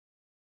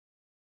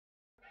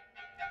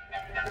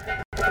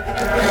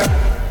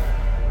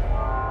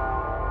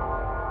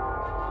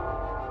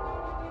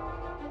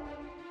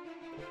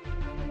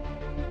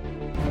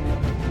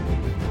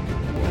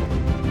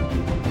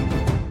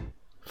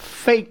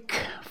fake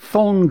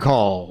phone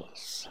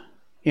calls.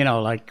 You know,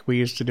 like we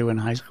used to do in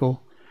high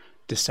school.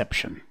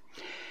 Deception.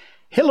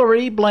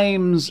 Hillary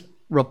blames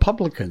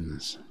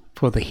Republicans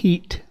for the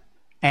heat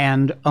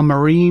and a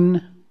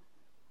Marine,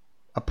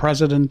 a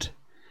president,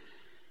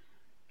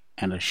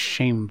 and a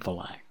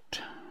shameful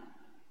act.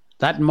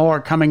 That and more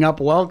coming up.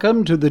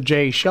 Welcome to the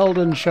Jay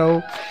Sheldon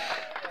Show.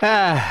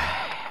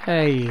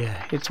 Hey,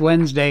 it's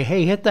Wednesday.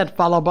 Hey, hit that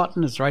follow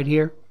button. It's right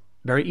here.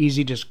 Very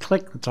easy. Just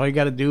click. That's all you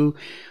got to do.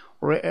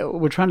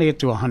 We're trying to get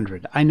to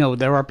 100. I know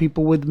there are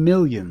people with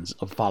millions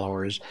of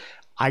followers.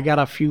 I got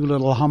a few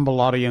little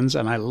humble audience,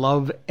 and I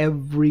love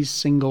every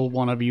single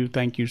one of you.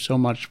 Thank you so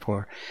much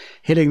for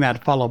hitting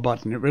that follow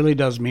button. It really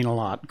does mean a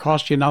lot. It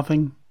costs you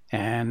nothing,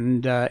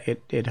 and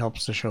it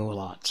helps the show a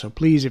lot. So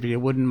please, if you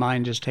wouldn't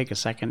mind, just take a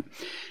second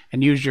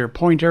and use your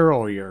pointer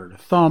or your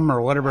thumb or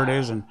whatever it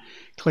is and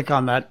click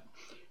on that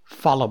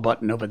follow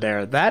button over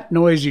there. That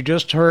noise you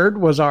just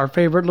heard was our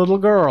favorite little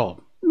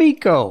girl,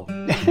 Miko.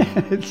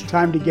 It's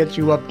time to get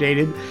you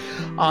updated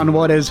on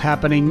what is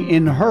happening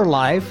in her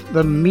life.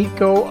 The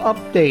Miko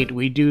Update.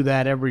 We do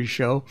that every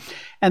show.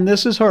 And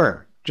this is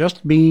her,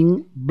 just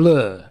being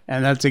blah.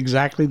 And that's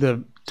exactly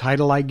the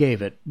title I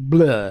gave it,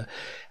 blah.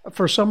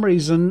 For some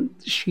reason,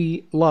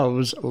 she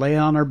loves laying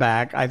on her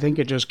back. I think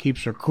it just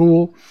keeps her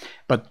cool.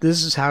 But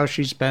this is how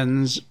she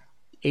spends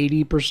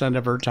 80%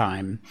 of her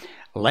time.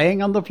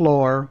 Laying on the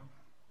floor,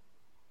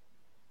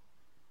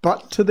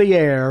 butt to the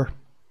air.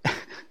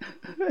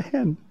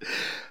 And,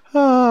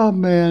 oh,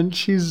 man,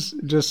 she's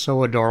just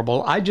so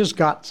adorable. I just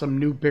got some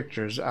new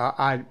pictures.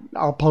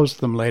 I'll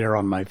post them later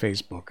on my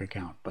Facebook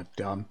account. But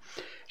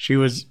she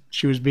was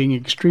being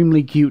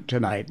extremely cute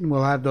tonight, and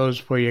we'll have those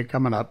for you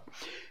coming up.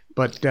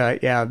 But,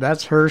 yeah,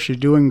 that's her. She's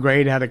doing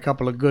great. Had a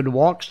couple of good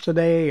walks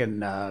today,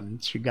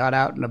 and she got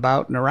out and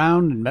about and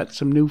around and met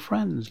some new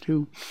friends,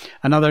 too.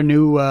 Another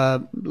new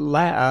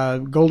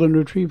golden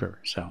retriever,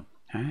 so.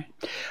 Right.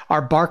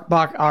 Our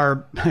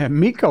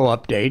Miko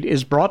Update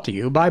is brought to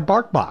you by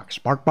BarkBox.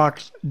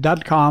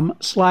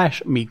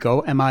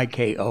 BarkBox.com/Miko,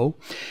 M-I-K-O.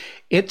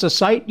 It's a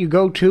site you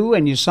go to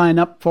and you sign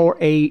up for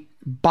a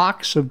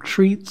box of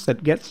treats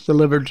that gets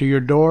delivered to your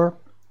door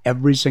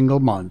every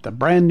single month. A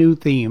brand new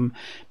theme,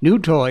 new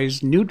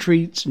toys, new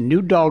treats,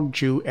 new dog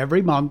chew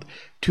every month.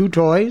 2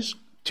 toys,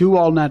 2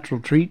 all-natural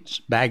treats,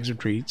 bags of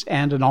treats,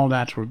 and an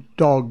all-natural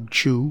dog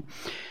chew.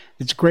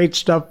 It's great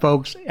stuff,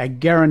 folks. I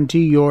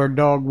guarantee your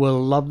dog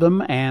will love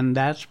them, and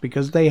that's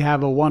because they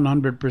have a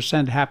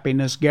 100%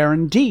 happiness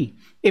guarantee.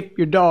 If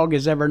your dog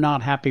is ever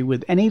not happy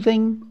with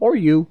anything, or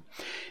you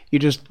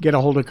just get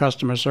a hold of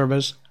customer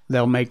service,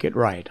 they'll make it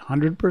right.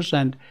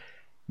 100%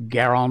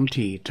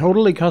 guarantee.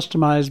 Totally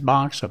customized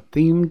box of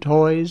themed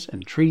toys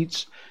and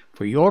treats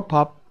for your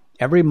pup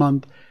every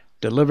month,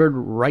 delivered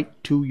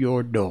right to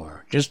your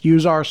door. Just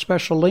use our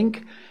special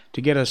link to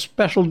get a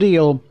special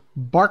deal.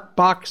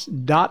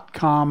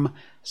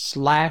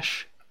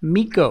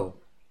 BarkBox.com/Miko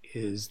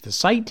is the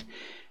site,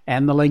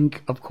 and the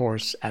link, of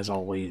course, as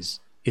always,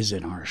 is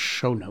in our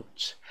show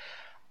notes.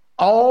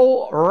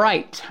 All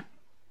right.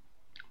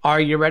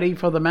 Are you ready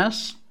for the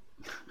mess?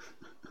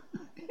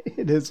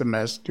 It is a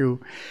mess,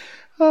 too.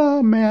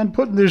 Oh, man,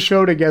 putting this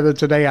show together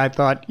today, I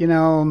thought,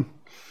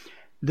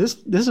 this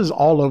is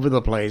all over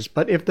the place,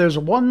 but if there's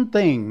one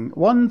theme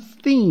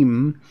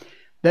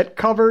that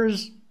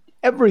covers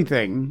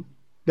everything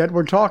that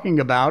we're talking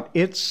about,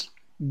 it's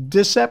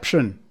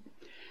deception.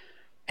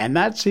 And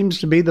that seems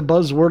to be the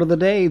buzzword of the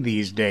day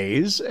these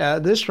days.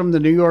 This from the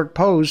New York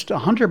Post.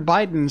 Hunter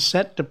Biden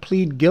set to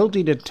plead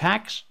guilty to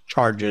tax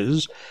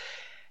charges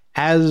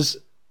as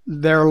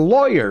their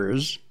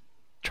lawyers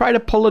try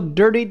to pull a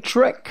dirty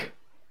trick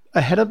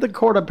ahead of the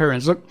court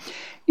appearance. Look,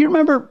 you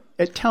remember,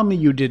 tell me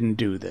you didn't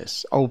do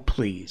this. Oh,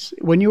 please.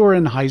 When you were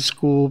in high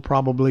school,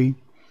 probably,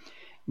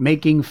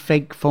 making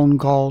fake phone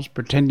calls,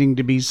 pretending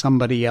to be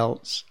somebody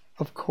else.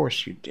 Of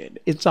course you did.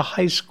 It's a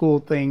high school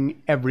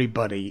thing.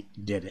 Everybody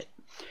did it.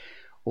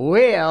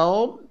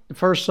 Well,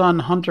 first son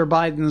Hunter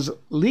Biden's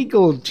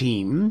legal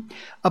team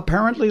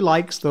apparently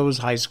likes those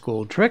high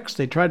school tricks.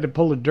 They tried to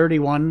pull a dirty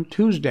one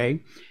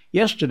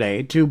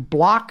yesterday, to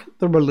block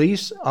the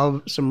release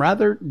of some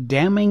rather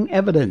damning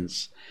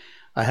evidence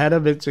ahead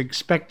of its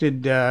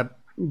expected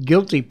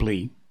guilty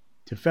plea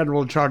to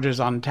federal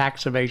charges on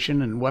tax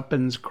evasion and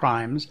weapons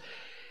crimes.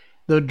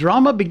 The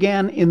drama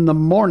began in the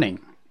morning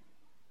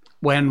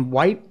when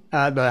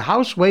the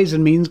House Ways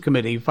and Means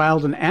Committee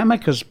filed an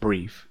amicus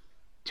brief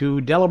to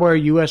Delaware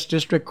U.S.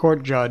 District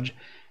Court Judge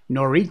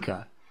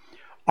Norika,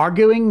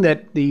 arguing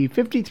that the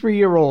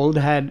 53-year-old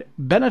had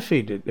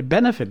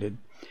benefited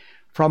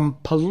from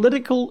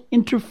political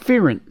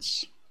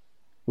interference,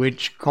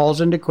 which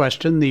calls into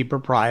question the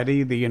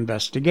propriety of the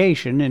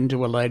investigation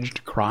into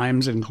alleged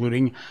crimes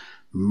including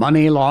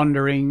money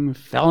laundering,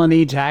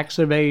 felony tax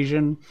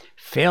evasion,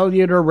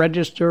 failure to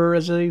register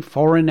as a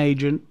foreign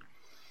agent.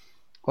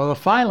 Well, the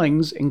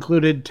filings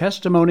included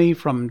testimony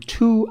from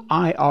 2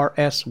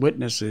 IRS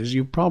witnesses.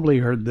 You've probably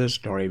heard this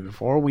story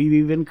before. We've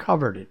even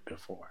covered it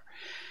before.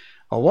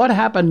 Well, what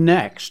happened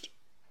next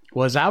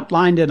was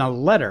outlined in a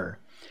letter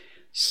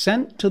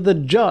sent to the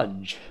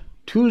judge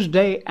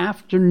Tuesday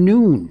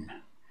afternoon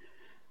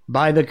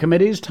by the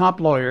committee's top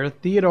lawyer,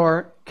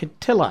 Theodore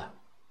Kittila.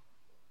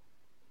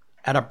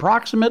 At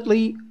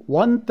approximately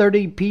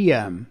 1:30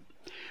 p.m.,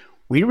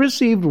 we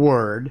received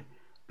word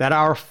that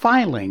our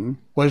filing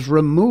was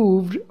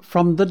removed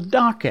from the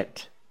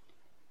docket.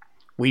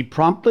 We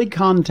promptly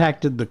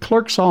contacted the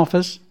clerk's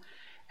office,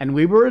 and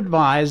we were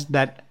advised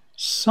that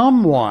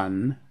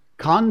someone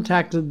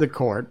contacted the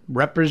court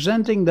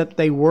representing that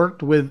they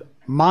worked with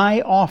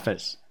my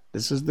office.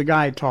 This is the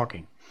guy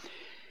talking.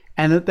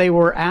 And that they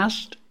were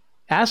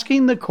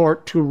asking the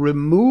court to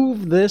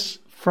remove this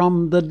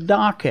from the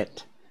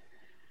docket.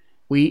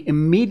 We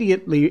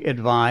immediately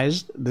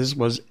advised this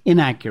was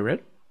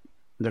inaccurate.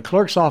 The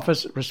clerk's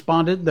office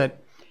responded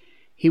that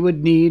he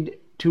would need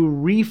to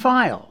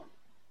refile,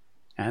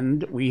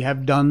 and we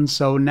have done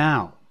so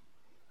now.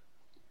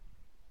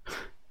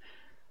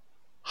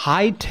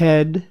 Hi,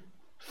 Ted.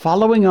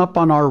 Following up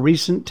on our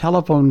recent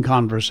telephone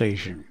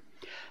conversation,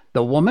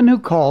 the woman who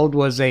called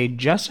was a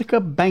Jessica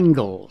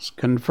Bengals,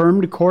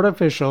 confirmed court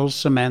official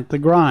Samantha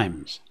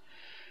Grimes.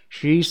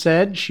 She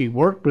said she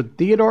worked with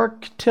Theodore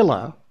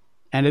Kittila,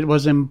 and it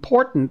was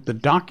important the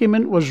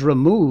document was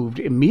removed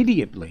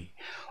immediately,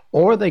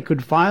 or they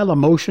could file a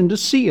motion to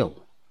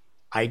seal.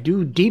 I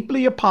do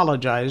deeply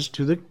apologize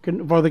for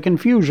the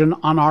confusion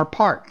on our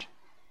part.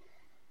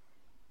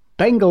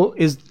 Bengal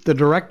is the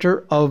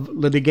director of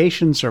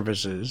litigation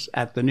services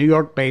at the New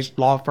York-based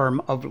law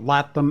firm of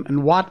Latham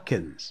and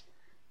Watkins,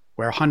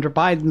 where Hunter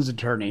Biden's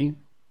attorney,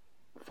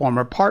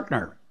 former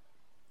partner,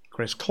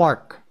 Chris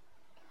Clark.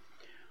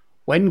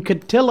 When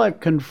Kittila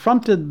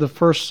confronted the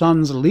First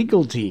Son's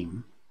legal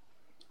team,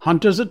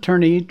 Hunter's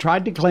attorney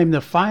tried to claim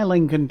the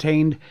filing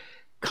contained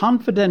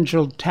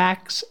confidential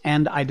tax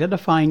and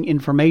identifying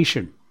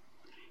information,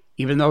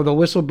 even though the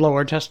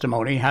whistleblower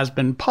testimony has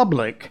been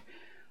public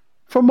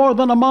for more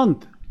than a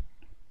month.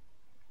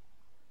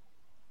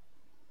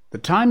 The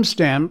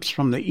timestamps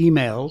from the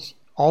emails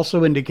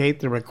also indicate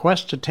the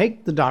request to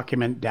take the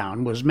document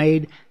down was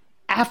made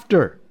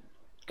after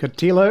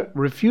Kittila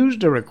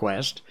refused a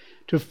request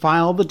to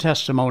file the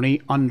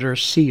testimony under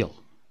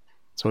seal,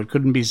 so it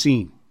couldn't be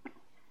seen.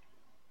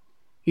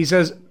 He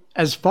says,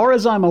 as far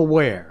as I'm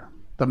aware,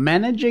 the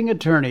managing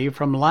attorney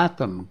from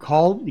Latham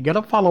called, you got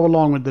to follow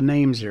along with the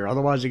names here,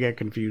 otherwise it get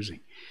confusing,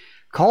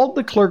 called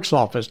the clerk's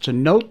office to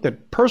note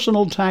that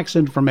personal tax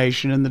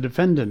information in the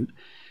defendant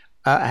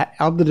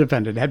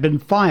had been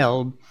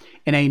filed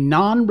in a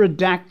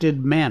non-redacted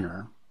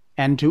manner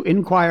and to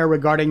inquire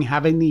regarding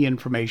having the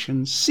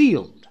information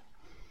sealed.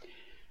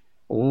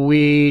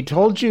 We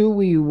told you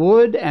we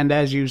would, and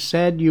as you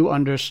said, you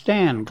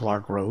understand,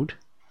 Clark wrote.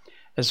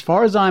 As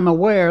far as I'm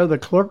aware, the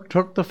clerk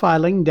took the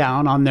filing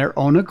down on their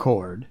own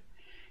accord.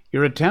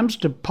 Your attempts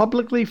to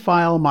publicly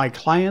file my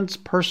client's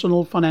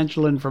personal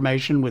financial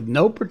information with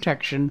no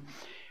protection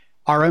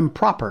are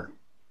improper,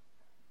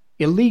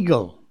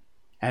 illegal,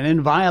 and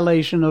in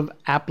violation of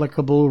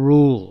applicable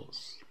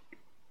rules.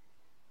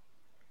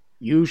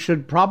 You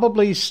should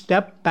probably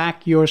step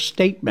back your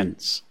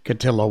statements,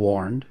 Kittila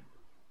warned.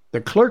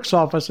 The clerk's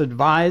office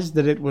advised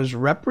that it was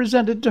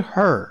represented to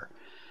her.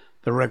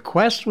 The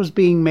request was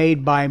being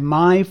made by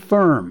my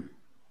firm.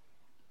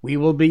 We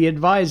will be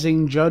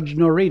advising Judge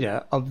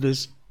Norita of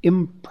this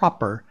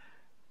improper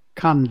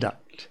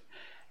conduct.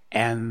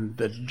 And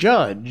the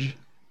judge,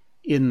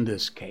 in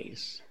this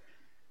case,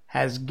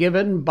 has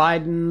given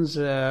Biden's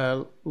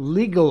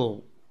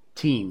legal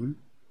team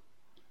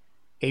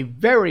a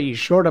very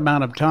short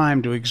amount of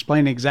time to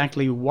explain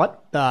exactly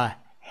what the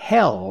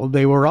hell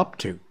they were up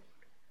to,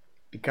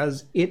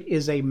 because it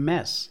is a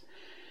mess.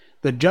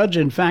 The judge,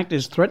 in fact,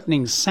 is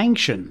threatening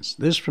sanctions.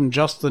 This from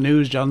Just the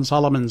News, John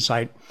Solomon's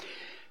site.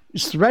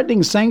 Is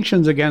threatening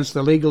sanctions against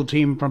the legal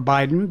team from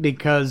Biden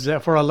because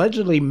for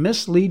allegedly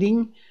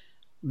misleading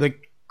the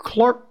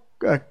court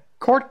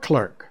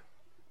clerk.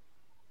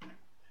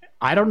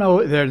 I don't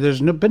know. There's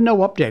been no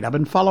update. I've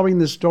been following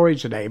this story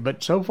today,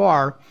 but so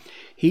far,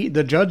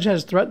 the judge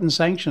has threatened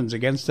sanctions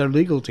against their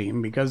legal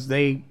team because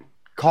they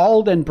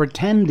called and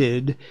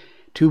pretended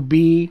to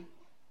be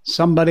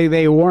somebody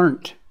they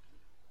weren't.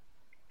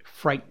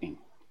 Frightening.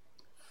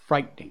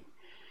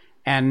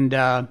 And,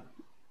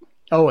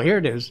 here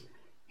it is.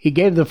 He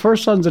gave the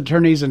First Son's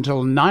attorneys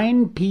until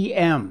 9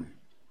 p.m.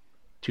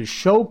 to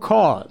show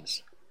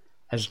cause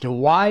as to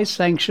why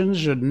sanctions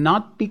should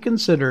not be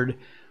considered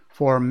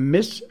for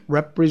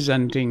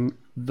misrepresenting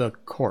the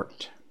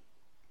court.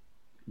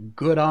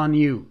 Good on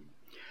you.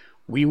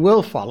 We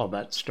will follow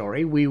that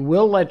story. We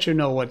will let you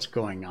know what's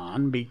going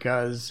on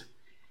because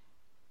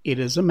it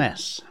is a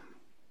mess.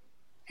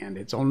 And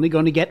it's only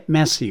going to get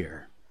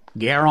messier.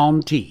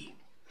 Guarantee.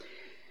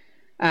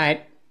 All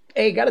right.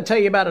 Hey, got to tell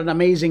you about an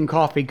amazing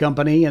coffee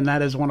company, and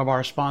that is one of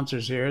our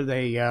sponsors here.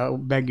 They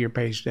beg your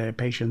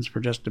patience for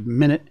just a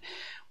minute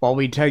while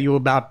we tell you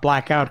about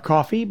Blackout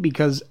Coffee,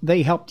 because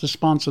they help to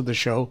sponsor the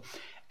show,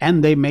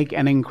 and they make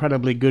an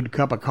incredibly good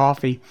cup of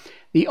coffee.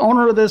 The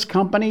owner of this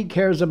company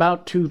cares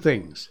about two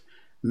things: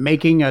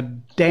 making a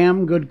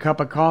damn good cup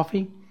of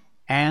coffee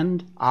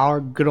and our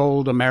good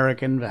old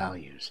American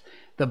values.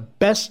 The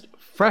best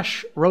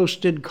fresh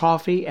roasted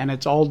coffee, and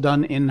it's all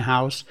done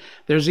in-house.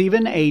 There's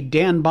even a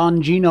Dan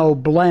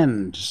Bongino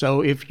blend.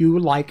 So if you,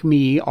 like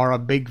me, are a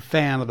big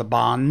fan of the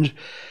Bonge,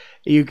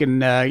 you can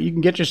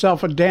get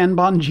yourself a Dan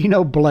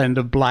Bongino blend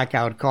of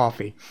Blackout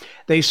coffee.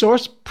 They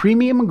source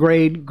premium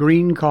grade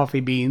green coffee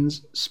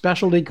beans,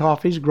 specialty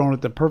coffees grown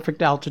at the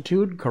perfect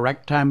altitude,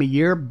 correct time of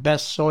year,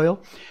 best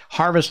soil,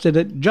 harvested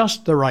at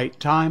just the right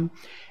time.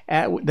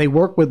 They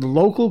work with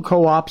local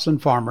co-ops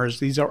and farmers.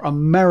 These are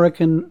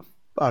American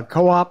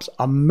co-ops,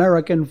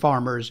 American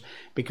farmers,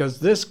 because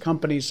this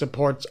company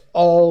supports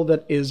all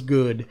that is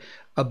good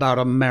about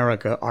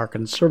America, our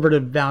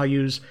conservative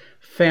values,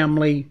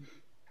 family,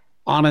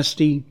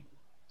 honesty,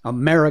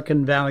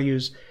 American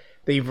values.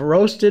 They've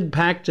roasted,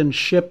 packed, and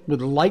shipped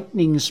with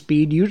lightning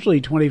speed,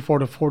 usually 24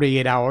 to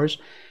 48 hours.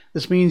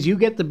 This means you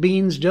get the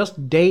beans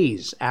just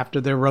days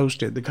after they're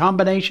roasted. The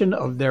combination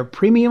of their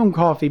premium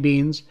coffee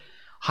beans,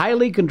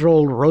 highly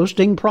controlled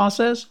roasting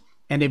process,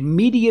 and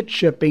immediate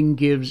shipping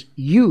gives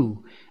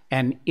you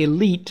an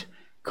elite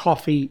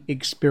coffee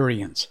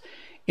experience.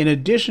 In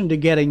addition to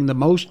getting the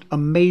most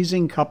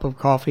amazing cup of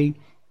coffee,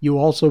 you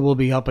also will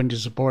be helping to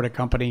support a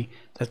company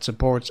that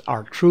supports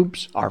our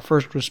troops, our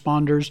first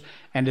responders,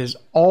 and is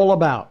all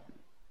about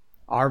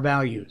our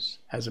values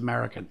as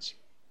Americans.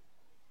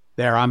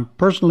 There, I'm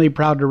personally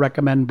proud to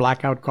recommend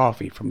Blackout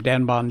Coffee from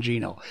Dan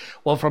Bongino.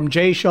 Well, from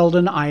Jay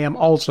Sheldon, I am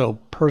also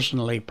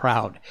personally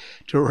proud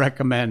to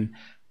recommend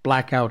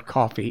Blackout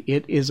Coffee.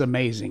 It is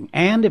amazing.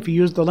 And if you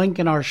use the link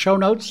in our show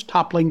notes,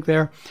 top link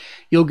there,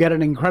 you'll get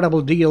an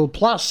incredible deal.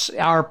 Plus,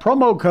 our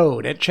promo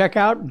code at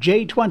checkout,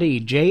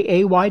 J20,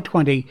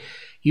 Jay20.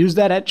 Use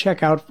that at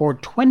checkout for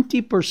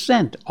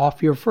 20%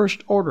 off your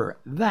first order.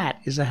 That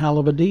is a hell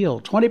of a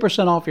deal.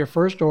 20% off your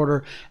first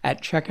order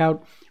at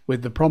checkout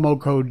with the promo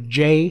code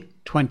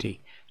J20,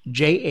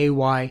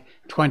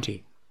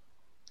 Jay20.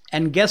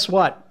 And guess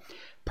what?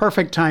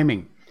 Perfect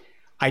timing.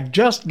 I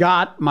just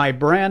got my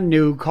brand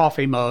new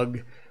coffee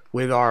mug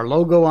with our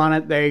logo on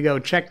it. There you go.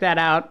 Check that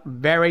out.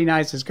 Very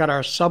nice. It's got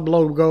our sub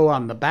logo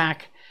on the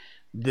back.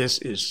 This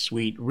is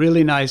sweet.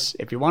 Really nice.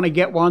 If you want to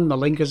get one, the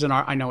link is in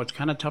our... I know it's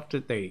kind of tough to...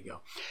 There you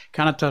go.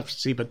 Kind of tough to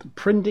see, but the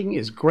printing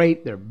is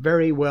great. They're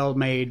very well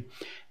made.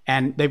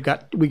 And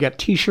we got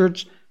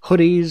t-shirts,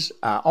 hoodies,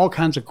 all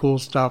kinds of cool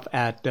stuff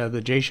at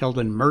the Jay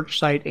Sheldon merch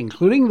site,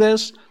 including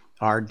this,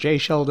 our Jay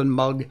Sheldon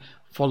mug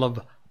full of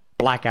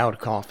Blackout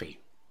coffee.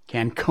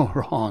 Can't go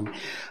wrong.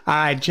 All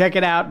right, check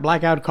it out.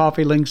 Blackout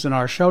Coffee, links in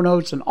our show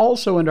notes. And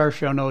also in our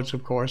show notes,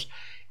 of course,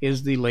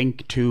 is the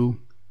link to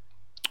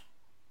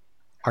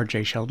our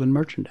Jay Sheldon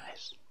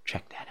merchandise.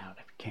 Check that out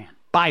if you can.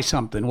 Buy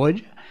something, would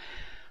you?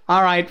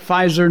 All right,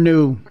 Pfizer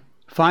new.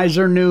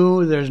 Pfizer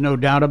new, there's no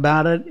doubt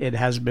about it. It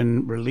has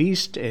been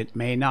released. It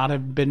may not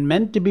have been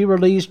meant to be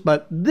released,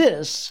 but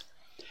this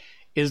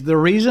is the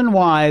reason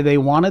why they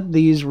wanted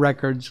these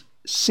records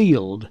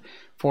sealed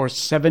for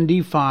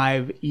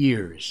 75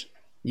 years.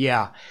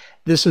 Yeah,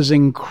 this is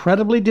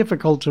incredibly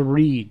difficult to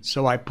read,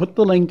 so I put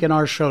the link in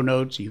our show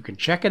notes. You can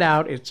check it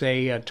out. It's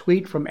a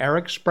tweet from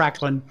Eric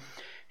Spracklin.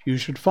 You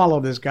should follow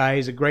this guy.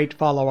 He's a great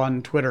follow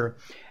on Twitter.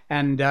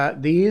 And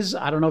these,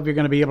 I don't know if you're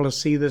going to be able to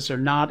see this or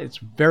not. It's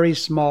very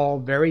small,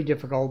 very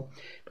difficult.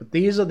 But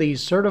these are the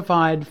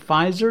certified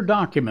Pfizer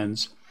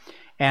documents.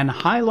 And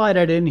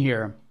highlighted in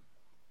here,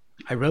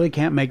 I really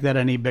can't make that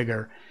any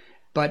bigger.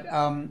 But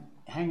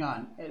hang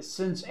on.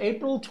 Since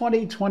April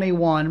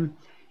 2021...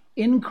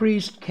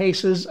 increased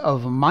cases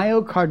of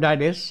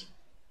myocarditis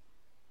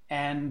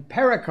and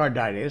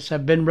pericarditis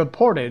have been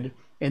reported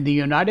in the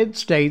United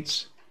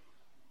States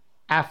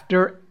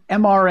after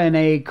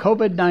mRNA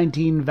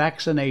COVID-19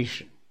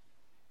 vaccination.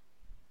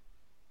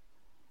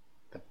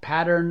 The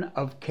pattern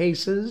of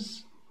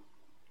cases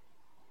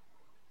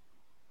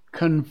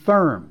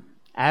confirm,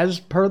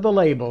 as per the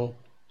label,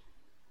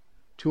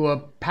 to a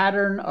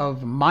pattern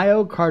of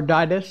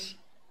myocarditis,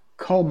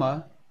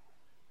 coma,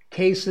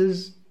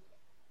 cases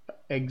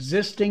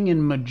existing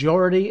in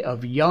majority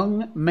of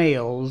young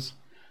males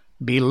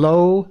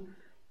below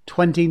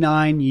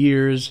 29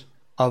 years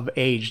of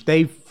age.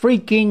 They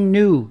freaking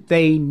knew.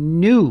 They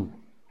knew.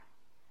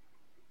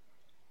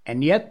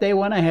 And yet they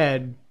went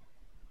ahead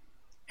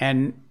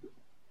and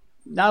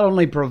not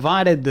only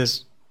provided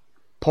this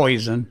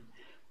poison,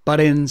 but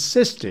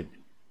insisted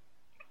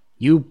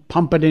you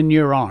pump it in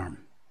your arm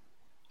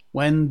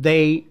when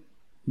they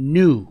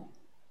knew.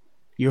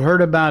 You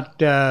heard about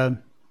the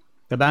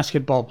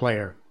basketball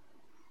player,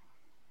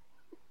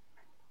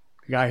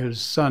 the guy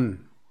whose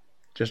son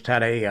just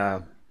had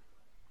a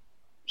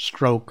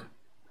stroke,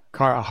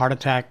 a heart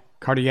attack,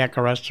 cardiac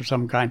arrest of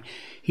some kind.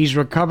 He's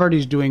recovered.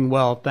 He's doing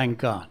well, thank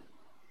God.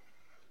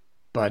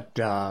 But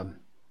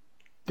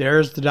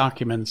there's the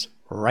documents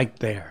right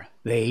there.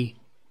 They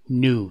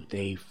knew.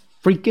 They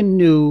freaking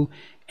knew,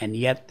 and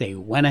yet they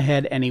went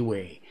ahead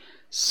anyway.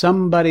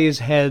 Somebody's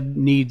head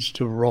needs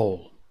to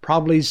roll.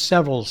 Probably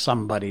several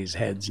somebody's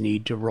heads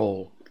need to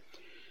roll.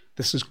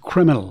 This is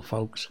criminal,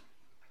 folks.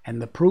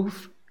 And the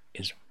proof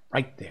is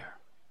right there.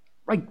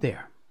 Right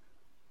there.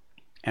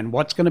 And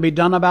what's going to be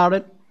done about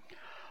it?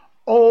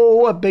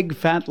 Oh, a big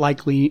fat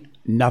likely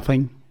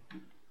nothing.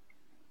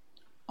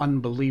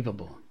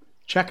 Unbelievable.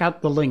 Check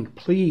out the link.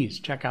 Please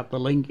check out the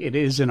link. It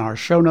is in our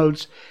show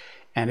notes,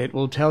 and it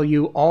will tell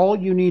you all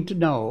you need to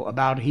know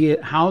about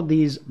how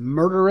these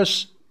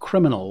murderous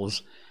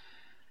criminals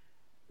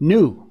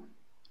knew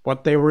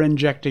what they were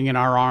injecting in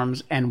our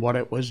arms and what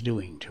it was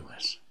doing to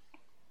us.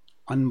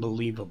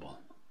 Unbelievable.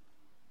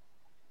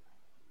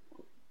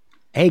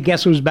 Hey,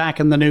 guess who's back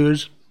in the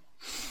news?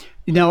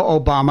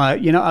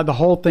 Obama, the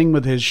whole thing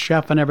with his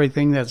chef and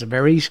everything, that's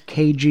very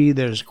cagey.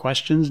 There's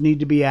questions need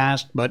to be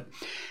asked. But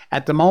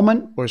at the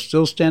moment, we're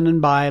still standing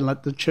by and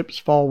let the chips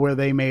fall where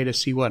they may to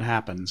see what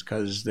happens,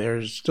 because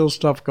there's still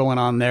stuff going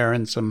on there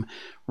and some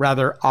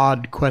rather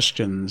odd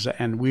questions.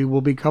 And we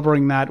will be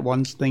covering that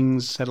once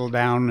things settle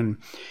down and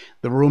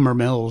the rumor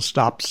mill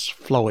stops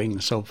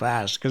flowing so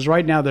fast. Because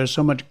right now there's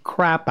so much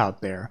crap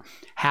out there,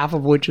 half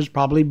of which is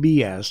probably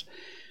BS,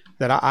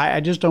 that I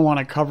just don't want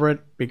to cover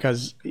it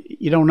because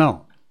you don't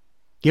know.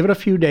 Give it a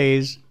few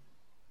days,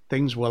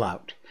 things will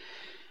out.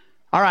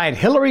 All right,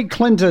 Hillary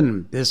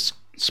Clinton,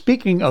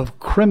 speaking of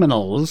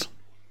criminals,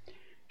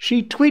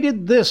 she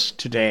tweeted this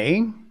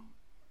today.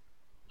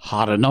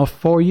 Hot enough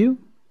for you?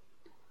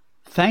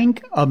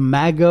 Thank a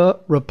MAGA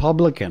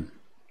Republican.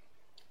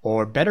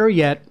 Or better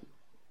yet,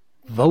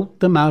 vote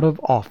them out of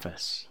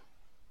office.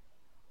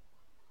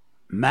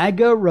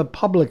 MAGA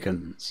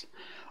Republicans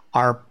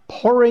are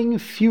pouring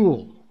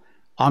fuel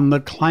on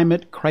the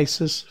climate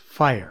crisis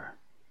fire.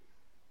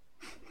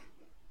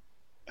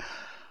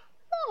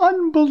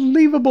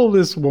 Unbelievable,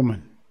 this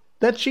woman,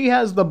 that she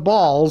has the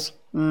balls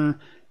to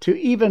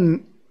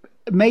even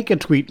make a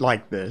tweet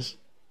like this.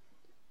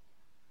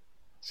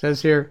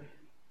 Says here,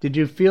 did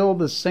you feel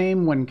the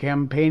same when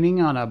campaigning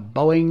on a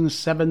Boeing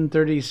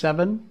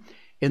 737?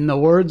 In the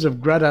words of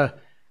Greta,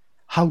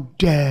 how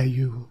dare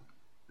you?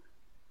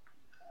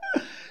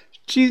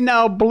 She's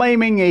now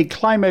blaming a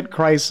climate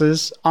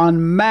crisis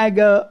on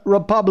MAGA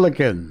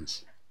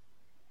Republicans.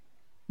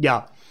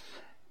 Yeah,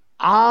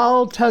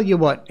 I'll tell you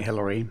what,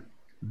 Hillary,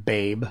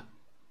 babe,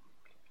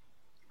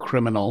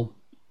 criminal,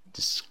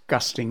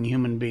 disgusting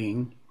human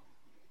being.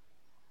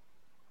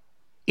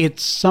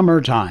 It's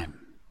summertime.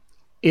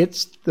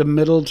 It's the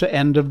middle to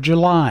end of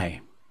July.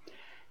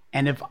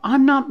 And if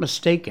I'm not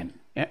mistaken,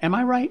 am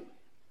I right?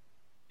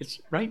 It's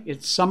right,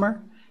 it's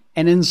summer.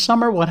 And in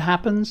summer, what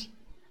happens?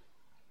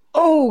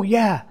 Oh,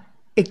 yeah,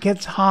 it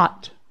gets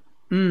hot.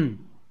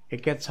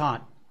 It gets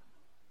hot.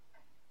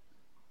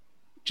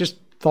 Just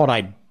thought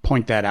I'd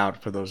point that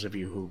out for those of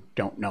you who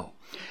don't know.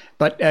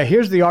 But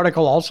here's the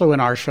article also in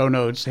our show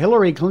notes.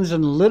 Hillary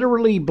Clinton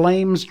literally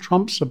blames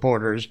Trump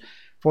supporters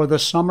for the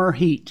summer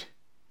heat.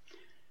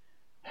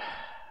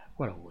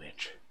 What a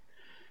witch.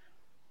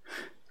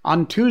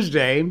 On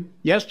Tuesday,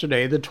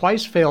 yesterday, the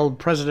twice-failed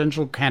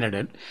presidential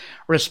candidate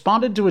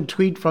responded to a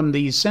tweet from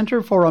the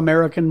Center for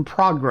American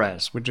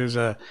Progress, which is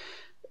a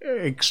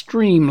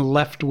extreme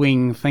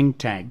left-wing think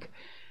tank,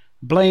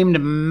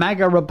 blamed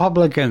MAGA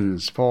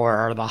Republicans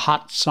for the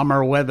hot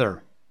summer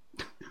weather.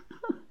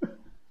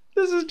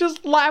 This is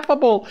just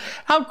laughable.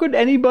 How could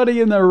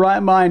anybody in their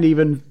right mind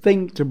even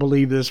think to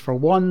believe this for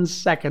 1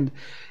 second?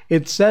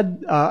 It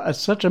said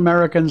such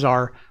Americans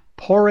are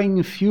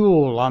pouring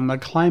fuel on the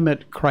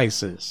climate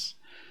crisis.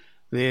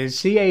 The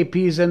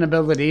CAP's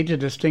inability to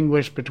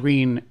distinguish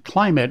between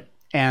climate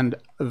and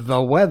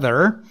the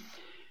weather,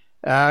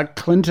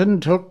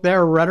 Clinton took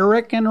their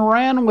rhetoric and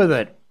ran with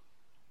it.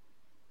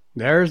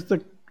 There's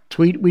the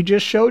tweet we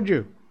just showed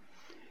you.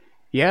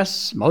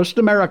 Yes, most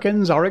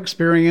Americans are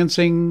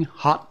experiencing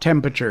hot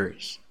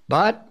temperatures,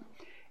 but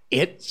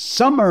it's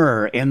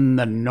summer in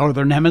the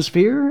Northern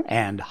Hemisphere,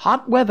 and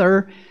hot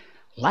weather,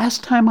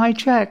 last time I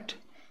checked,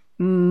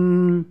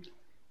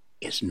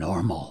 is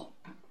normal.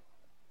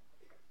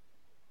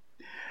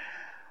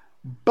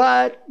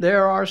 But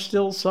there are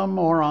still some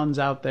morons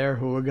out there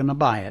who are going to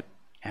buy it.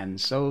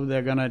 And so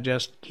they're going to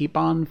just keep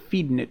on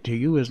feeding it to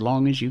you as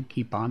long as you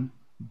keep on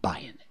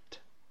buying it.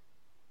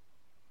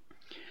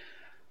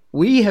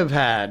 We have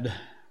had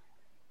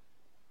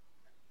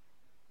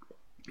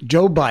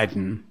Joe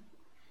Biden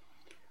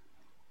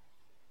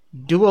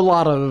do a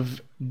lot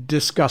of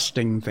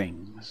disgusting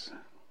things,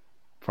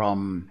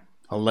 from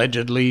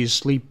allegedly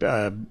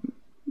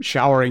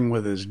showering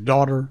with his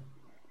daughter.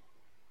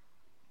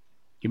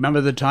 You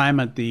remember the time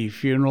at the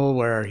funeral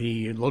where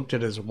he looked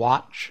at his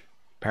watch,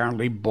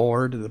 apparently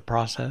bored of the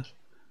process?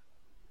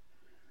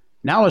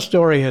 Now a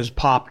story has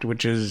popped,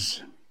 which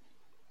is,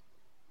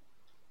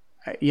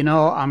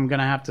 I'm going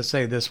to have to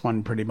say this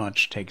one pretty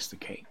much takes the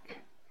cake.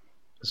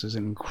 This is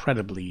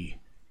incredibly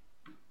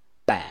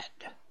bad.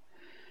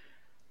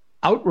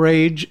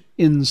 Outrage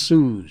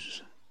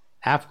ensues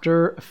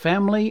after a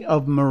family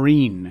of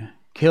Marine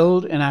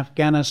killed in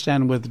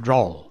Afghanistan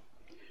withdrawal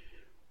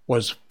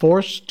was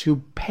forced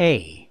to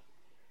pay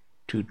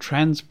to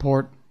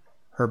transport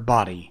her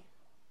body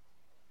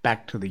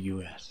back to the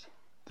U.S.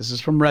 This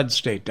is from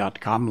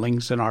redstate.com,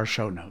 links in our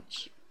show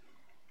notes.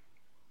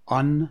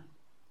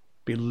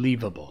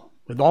 Unbelievable.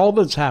 With all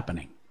that's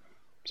happening,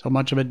 so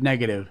much of it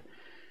negative,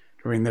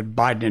 during the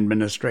Biden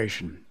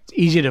administration. It's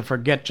easy to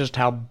forget just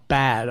how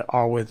bad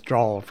our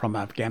withdrawal from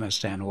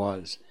Afghanistan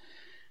was.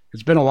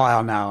 It's been a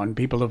while now, and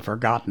people have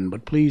forgotten,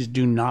 but please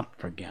do not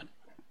forget.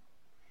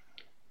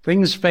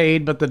 Things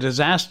fade, but the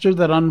disaster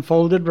that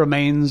unfolded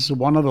remains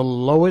one of the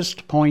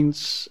lowest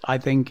points, I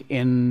think,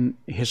 in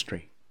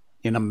history,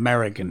 in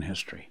American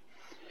history.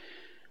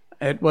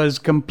 It was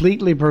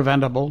completely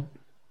preventable.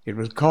 It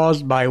was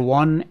caused by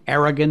one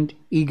arrogant,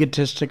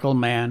 egotistical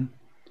man,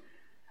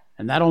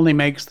 and that only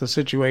makes the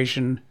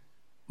situation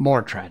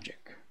more tragic.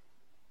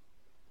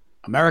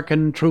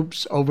 American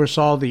troops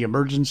oversaw the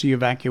emergency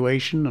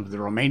evacuation of the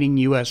remaining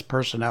U.S.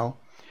 personnel,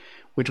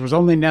 which was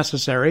only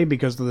necessary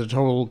because of the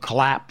total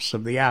collapse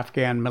of the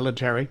Afghan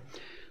military.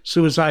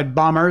 Suicide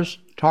bombers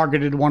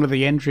targeted one of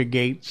the entry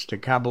gates to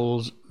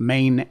Kabul's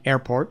main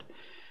airport.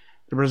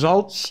 The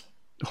results,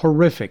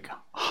 horrific.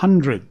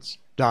 Hundreds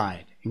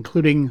died,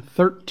 including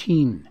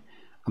 13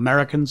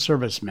 American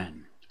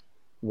servicemen.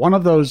 One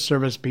of those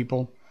service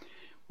people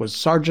was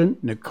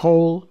Sergeant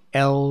Nicole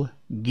L.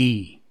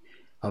 Gee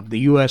of the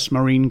U.S.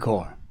 Marine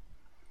Corps.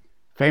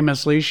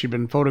 Famously, she'd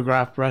been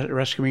photographed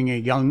rescuing a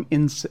young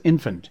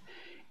infant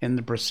in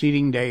the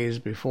preceding days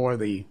before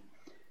the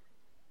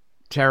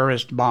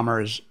terrorist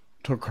bombers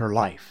took her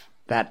life.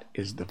 That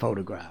is the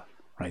photograph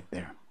right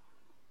there.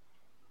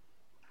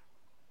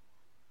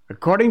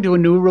 According to a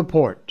new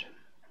report,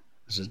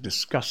 this is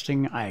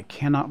disgusting. I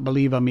cannot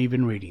believe I'm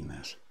even reading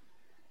this.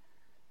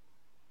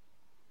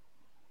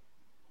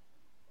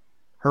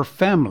 Her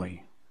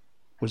family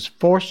was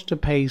forced to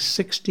pay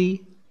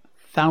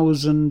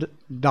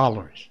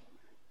 $60,000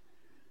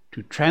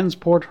 to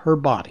transport her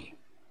body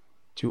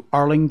to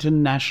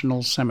Arlington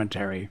National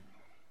Cemetery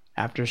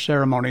after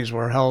ceremonies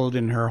were held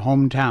in her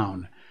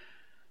hometown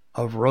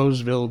of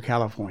Roseville,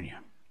 California.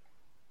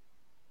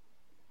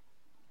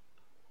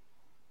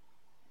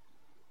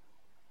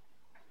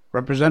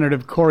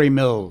 Representative Corey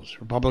Mills,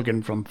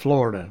 Republican from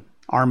Florida,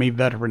 Army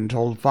veteran,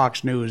 told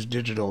Fox News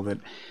Digital that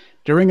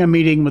during a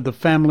meeting with the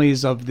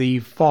families of the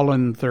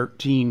fallen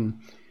 13,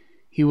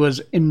 he was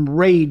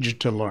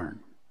enraged to learn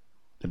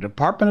the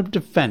Department of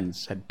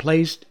Defense had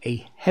placed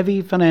a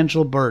heavy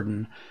financial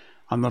burden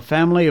on the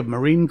family of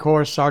Marine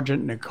Corps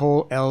Sergeant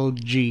Nicole L.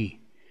 Gee,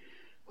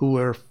 who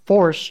were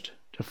forced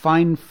to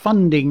find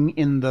funding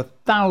in the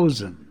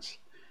thousands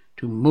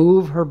to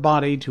move her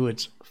body to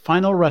its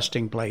final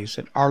resting place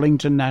at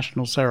Arlington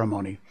National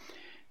Ceremony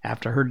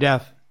after her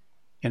death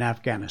in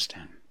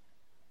Afghanistan.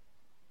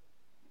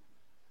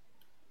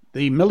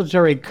 The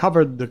military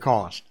covered the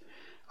cost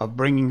of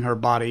bringing her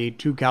body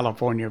to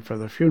California for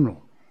the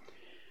funeral,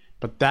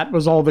 but that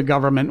was all the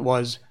government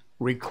was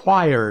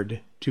required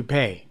to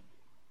pay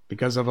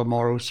because of a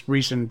more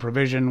recent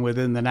provision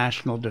within the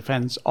National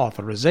Defense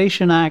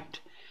Authorization Act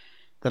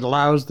that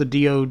allows the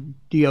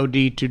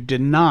DoD to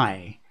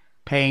deny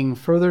paying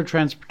further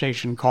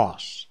transportation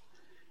costs.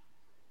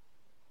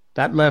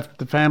 That left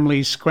the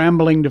family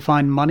scrambling to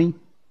find money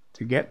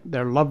to get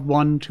their loved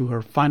one to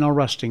her final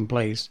resting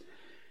place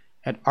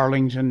at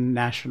Arlington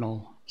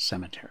National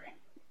Cemetery.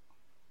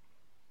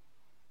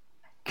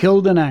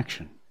 Killed in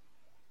action,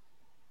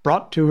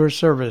 brought to her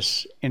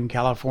service in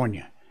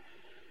California,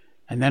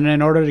 and then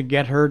in order to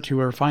get her to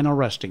her final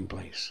resting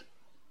place,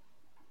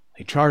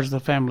 they charged the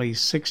family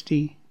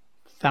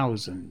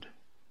 $60,000.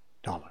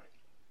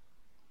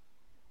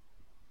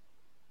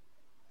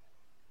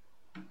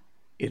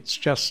 It's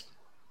just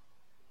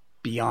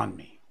beyond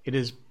me. It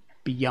is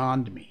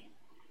beyond me.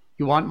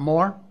 You want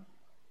more?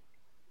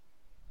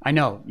 I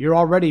know, you're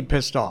already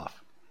pissed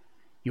off.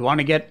 You want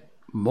to get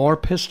more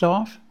pissed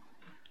off?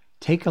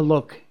 Take a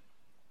look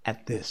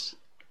at this.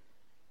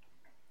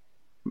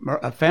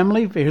 A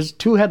family, here's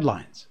two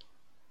headlines.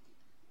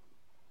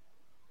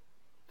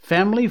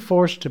 Family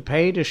forced to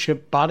pay to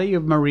ship body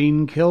of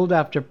Marine killed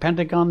after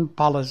Pentagon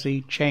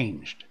policy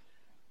changed.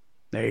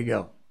 There you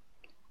go.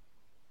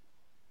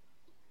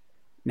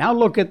 Now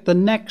look at the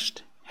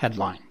next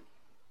headline.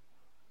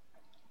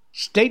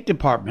 State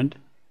Department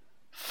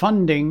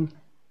funding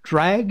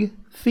drag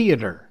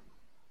theater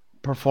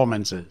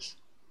performances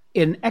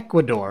in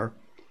Ecuador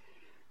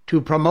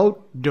to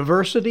promote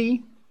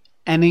diversity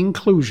and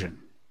inclusion.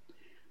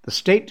 The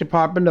State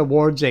Department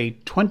awards a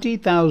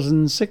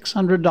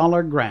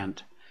 $20,600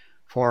 grant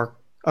for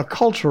a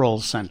cultural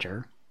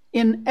center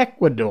in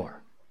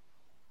Ecuador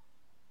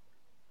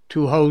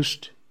to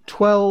host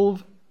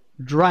 12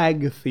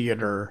 drag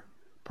theater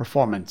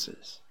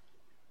performances.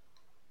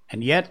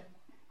 And yet,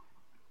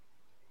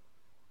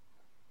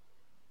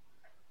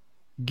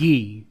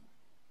 Gee's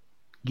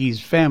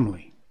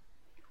family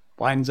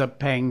winds up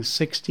paying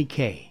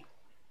 $60,000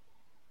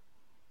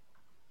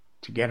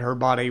 to get her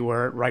body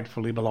where it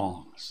rightfully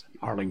belongs,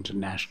 Arlington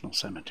National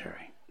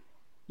Cemetery.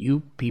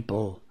 You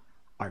people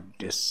are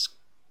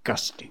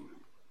disgusting.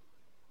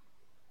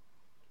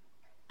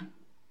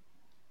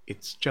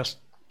 It's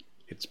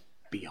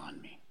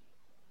beyond me.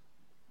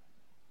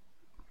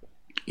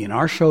 In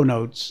our show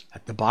notes,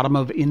 at the bottom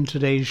of In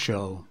Today's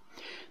Show,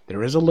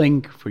 there is a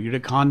link for you to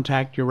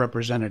contact your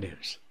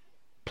representatives.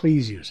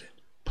 Please use it.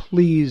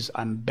 Please,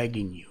 I'm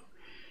begging you.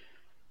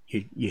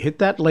 You hit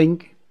that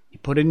link, you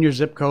put in your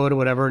zip code or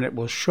whatever, and it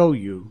will show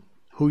you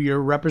who your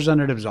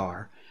representatives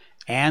are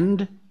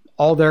and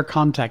all their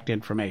contact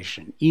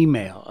information,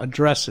 email,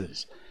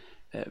 addresses,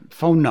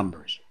 phone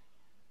numbers.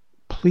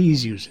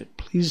 Please use it.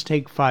 Please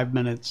take 5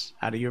 minutes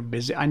out of your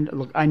busy.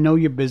 Look, I know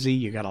you're busy.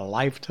 You got a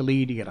life to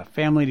lead. You got a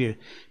family to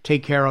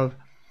take care of.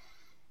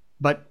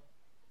 But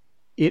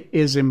it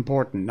is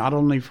important, not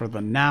only for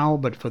the now,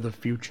 but for the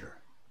future,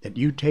 that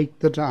you take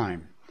the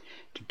time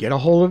to get a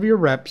hold of your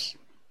reps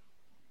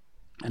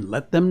and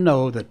let them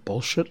know that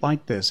bullshit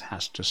like this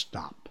has to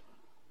stop.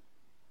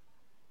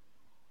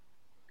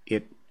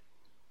 It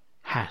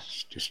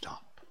has to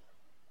stop.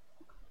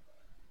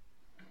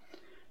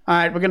 All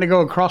right, we're going to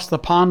go across the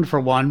pond for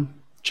one.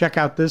 Check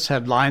out this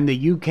headline,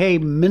 the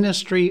UK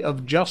Ministry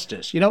of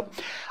Justice. You know,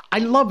 I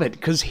love it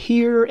because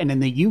here and in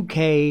the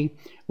UK,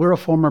 we're a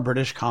former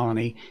British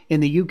colony. In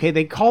the UK,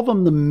 they call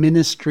them the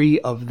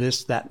Ministry of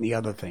this, that, and the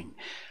other thing.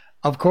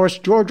 Of course,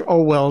 George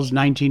Orwell's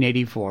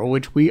 1984,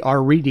 which we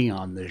are reading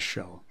on this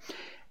show,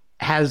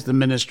 has the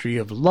Ministry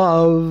of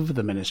Love,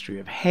 the Ministry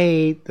of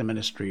Hate, the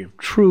Ministry of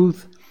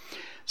Truth.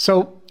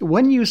 So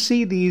when you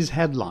see these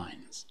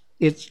headlines,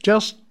 it's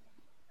just,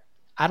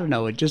 I don't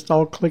know, it just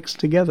all clicks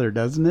together,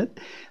 doesn't it?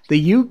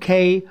 The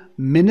UK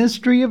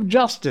Ministry of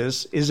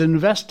Justice is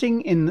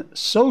investing in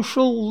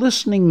social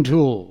listening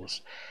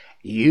tools.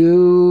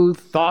 You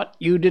thought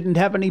you didn't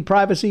have any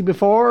privacy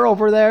before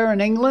over there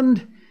in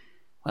England?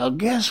 Well,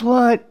 guess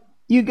what?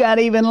 You got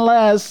even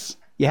less.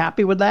 You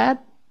happy with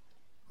that?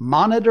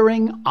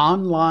 Monitoring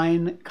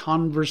online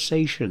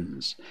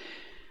conversations.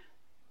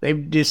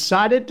 They've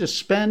decided to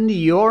spend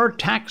your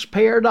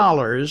taxpayer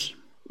dollars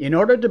in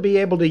order to be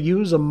able to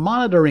use a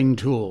monitoring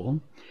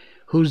tool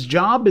whose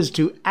job is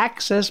to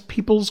access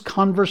people's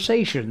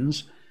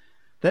conversations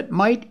that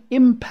might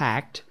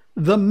impact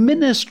the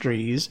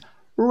ministry's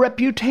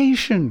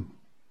reputation.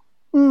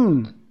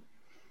 You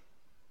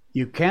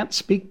can't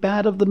speak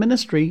bad of the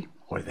ministry,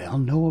 or they'll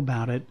know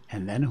about it,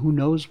 and then who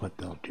knows what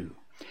they'll do.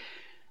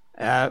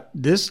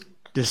 This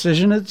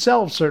decision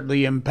itself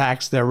certainly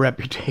impacts their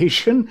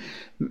reputation,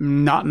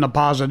 not in a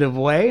positive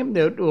way.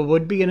 It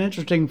would be an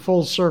interesting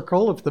full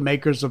circle if the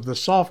makers of the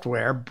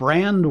software,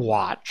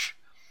 Brandwatch,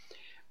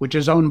 which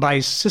is owned by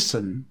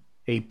Sisson,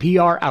 a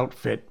PR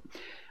outfit,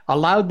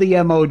 allowed the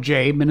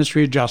MOJ,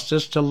 Ministry of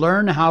Justice, to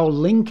learn how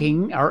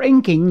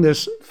inking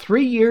this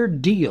 3-year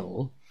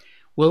deal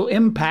will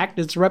impact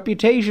its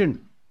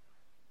reputation.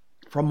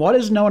 From what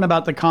is known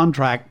about the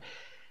contract,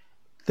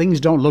 things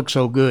don't look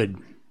so good.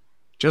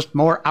 Just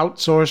more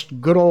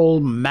outsourced good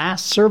old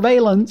mass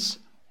surveillance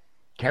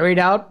carried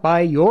out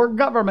by your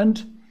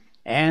government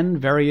and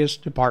various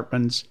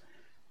departments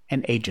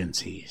and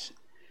agencies.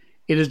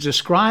 It is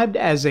described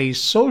as a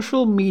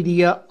social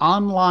media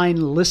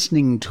online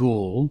listening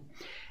tool,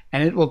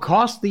 and it will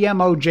cost the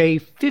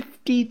MOJ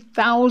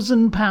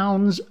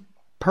 £50,000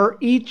 per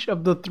each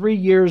of the 3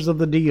 years of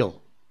the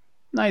deal.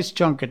 Nice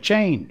chunk of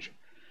change.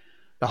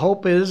 The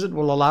hope is it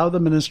will allow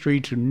the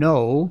ministry to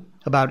know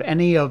about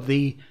any of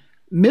the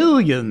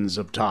millions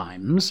of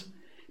times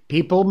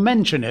people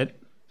mention it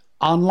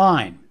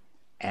online,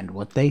 and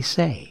what they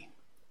say,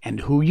 and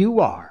who you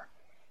are.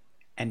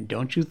 And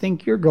don't you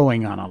think you're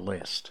going on a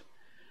list?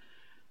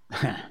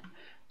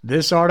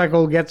 This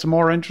article gets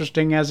more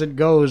interesting as it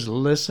goes.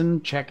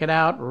 Listen, check it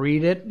out,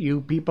 read it.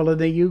 You people in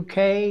the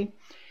UK,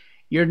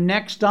 you're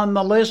next on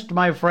the list,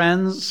 my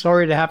friends.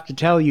 Sorry to have to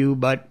tell you,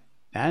 but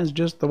that's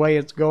just the way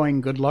it's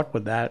going. Good luck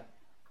with that.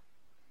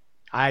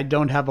 I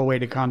don't have a way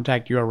to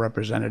contact your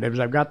representatives.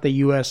 I've got the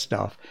U.S.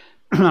 stuff.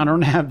 I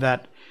don't have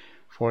that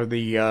for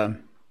the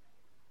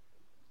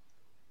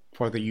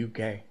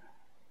UK.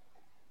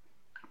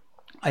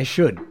 I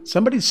should.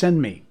 Somebody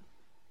send me.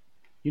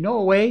 You know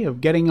a way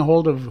of getting a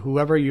hold of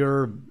whoever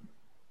your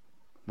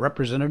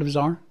representatives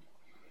are?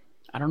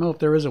 I don't know if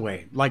there is a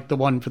way, like the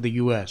one for the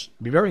U.S.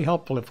 It'd be very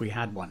helpful if we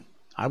had one.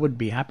 I would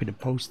be happy to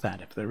post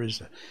that if there is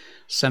a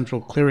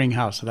central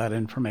clearinghouse of that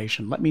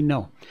information. Let me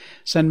know.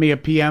 Send me a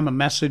PM, a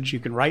message. You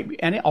can write me,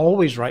 and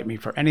always write me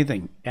for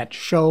anything at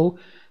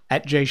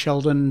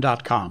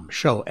show@jsheldon.com.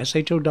 Show,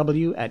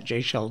 SHOW,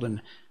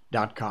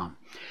 @jsheldon.com.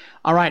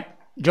 All right,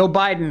 Joe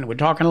Biden. We're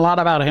talking a lot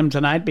about him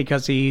tonight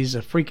because he's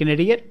a freaking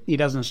idiot. He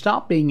doesn't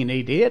stop being an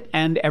idiot,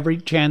 and every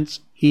chance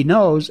he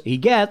knows he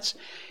gets,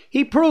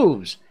 he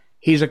proves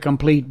he's a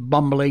complete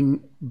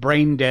bumbling,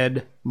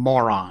 brain-dead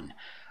moron.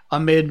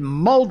 Amid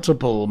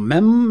multiple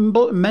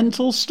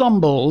mental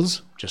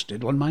stumbles, just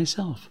did one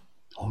myself.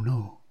 Oh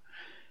no.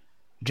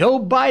 Joe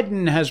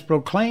Biden has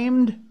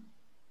proclaimed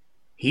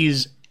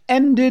he's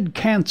ended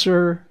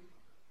cancer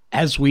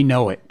as we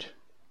know it.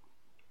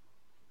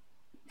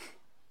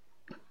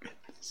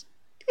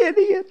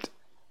 Idiot.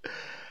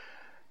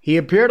 He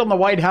appeared on the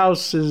White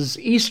House's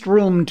East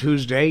Room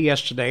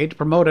yesterday, to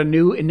promote a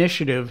new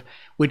initiative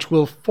which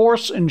will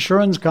force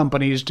insurance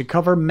companies to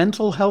cover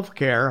mental health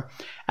care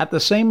at the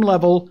same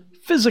level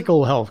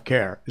physical health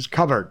care is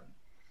covered.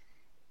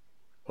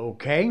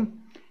 Okay?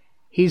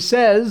 He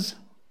says,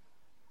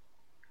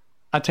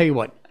 I'll tell you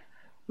what,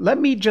 let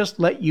me just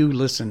let you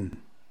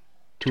listen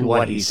to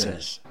what he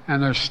says.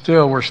 And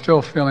we're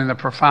still feeling the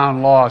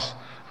profound loss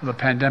of the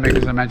pandemic.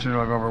 As I mentioned,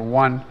 of over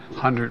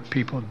 100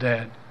 people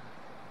dead.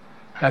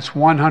 That's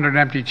 100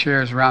 empty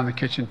chairs around the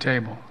kitchen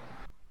table.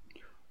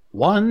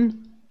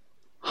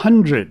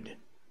 100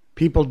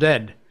 people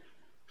dead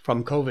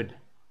from COVID.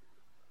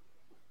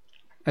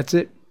 That's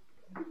it.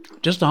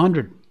 Just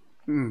 100.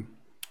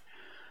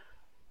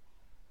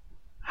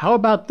 How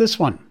about this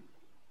one?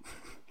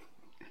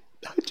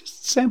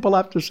 Just sample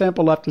after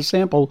sample after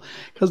sample,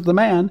 because the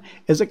man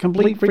is a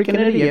complete freaking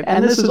idiot,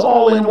 and this is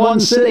all in one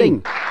sitting.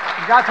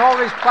 You got to hold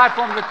these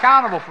platforms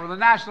accountable for the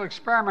national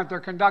experiment they're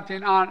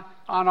conducting on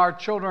our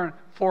children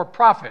for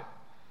profit.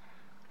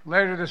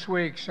 Later this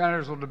week,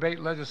 senators will debate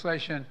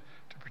legislation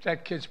to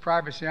protect kids'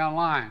 privacy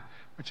online,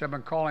 which I've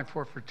been calling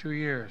for 2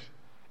 years.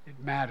 It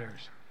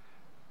matters.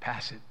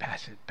 Pass it,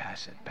 pass it,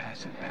 pass it,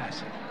 pass it,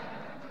 pass it.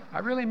 I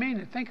really mean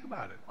it. Think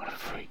about it. What a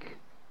freak.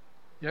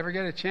 You ever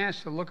get a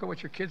chance to look at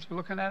what your kids are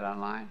looking at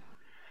online?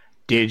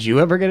 Did you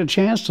ever get a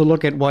chance to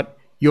look at what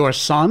your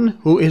son,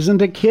 who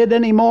isn't a kid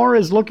anymore,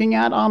 is looking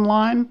at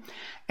online?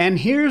 And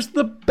here's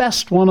the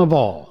best one of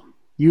all.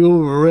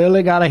 You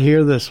really got to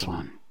hear this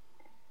one.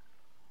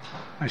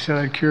 I said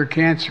I'd cure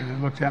cancer.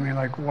 They looked at me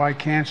like, why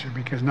cancer?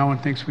 Because no one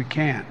thinks we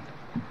can.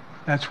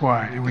 That's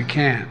why, and we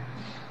can.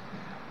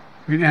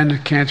 We end the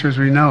cancer as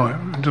we know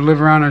it.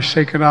 Deliver on our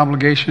sacred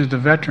obligations to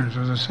veterans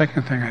was the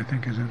second thing I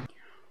think is it.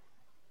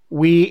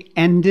 We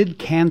ended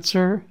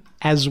cancer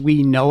as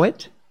we know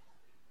it?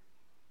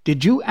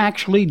 Did you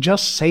actually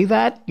just say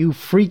that, you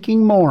freaking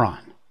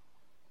moron?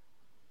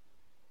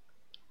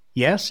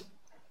 Yes,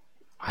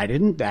 I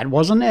didn't. That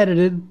wasn't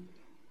edited.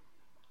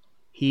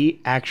 He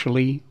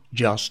actually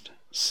just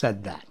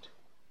said that.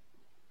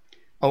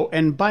 Oh,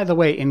 and by the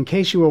way, in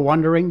case you were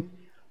wondering,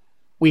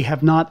 we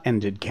have not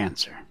ended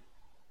cancer.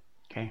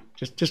 Okay,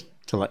 just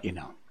to let you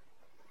know.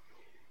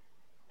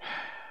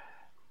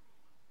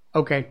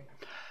 Okay,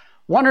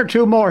 one or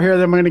two more here,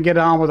 then we're going to get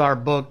on with our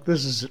book.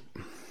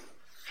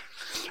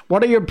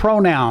 What are your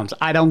pronouns?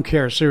 I don't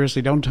care.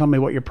 Seriously, don't tell me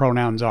what your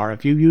pronouns are.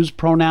 If you use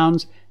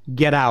pronouns,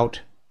 get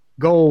out.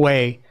 Go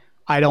away.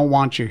 I don't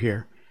want you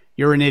here.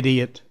 You're an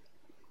idiot.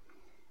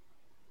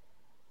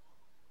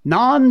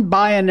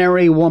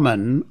 Non-binary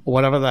woman,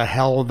 whatever the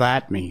hell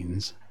that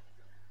means,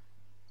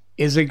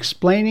 is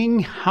explaining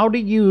how to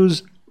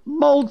use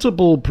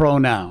multiple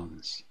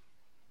pronouns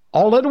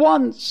all at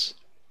once.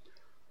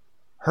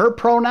 Her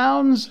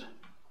pronouns?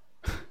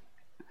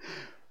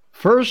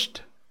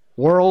 First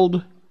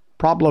world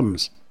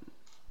problems.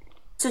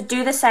 So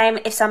do the same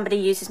if somebody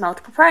uses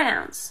multiple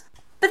pronouns.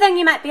 But then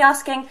you might be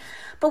asking,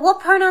 but what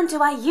pronoun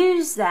do I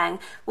use then?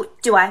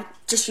 Do I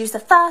just use the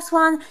first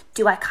one?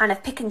 Do I kind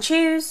of pick and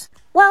choose?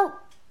 Well,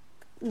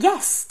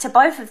 yes, to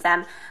both of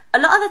them. A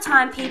lot of the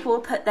time people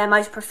will put their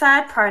most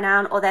preferred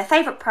pronoun or their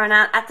favourite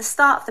pronoun at the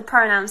start of the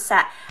pronoun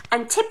set,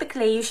 and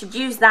typically you should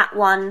use that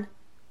one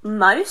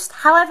most.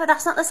 However,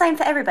 that's not the same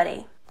for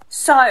everybody.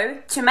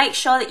 So, to make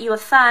sure that you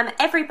affirm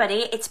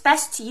everybody, it's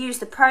best to use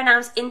the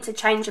pronouns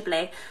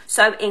interchangeably.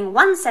 So, in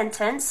one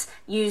sentence,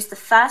 use the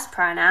first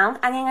pronoun,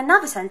 and in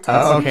another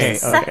sentence, use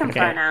the second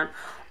pronoun.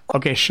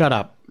 Okay, shut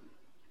up.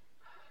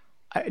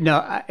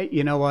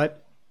 You know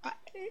what?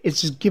 It's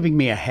just giving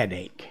me a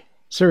headache.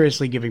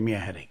 Seriously giving me a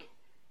headache.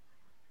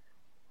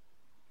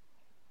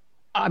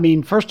 I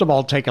mean, first of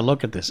all, take a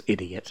look at this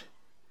idiot.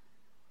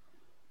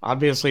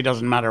 Obviously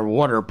doesn't matter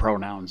what her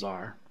pronouns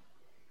are.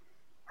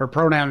 Her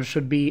pronouns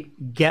should be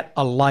get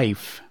a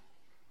life.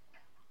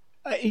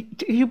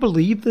 Do you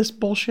believe this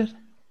bullshit?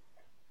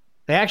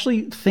 They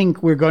actually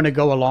think we're going to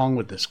go along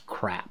with this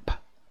crap.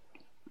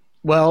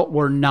 Well,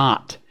 we're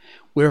not.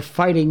 We're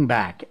fighting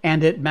back,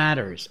 and it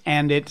matters,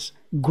 and it's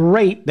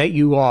great that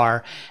you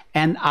are.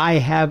 And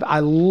I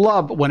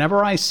love,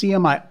 whenever I see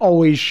them, I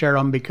always share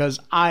them because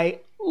I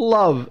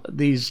love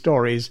these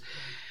stories.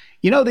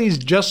 You know these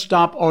Just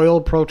Stop Oil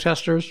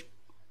protesters?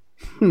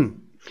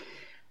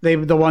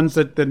 They're the ones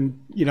that been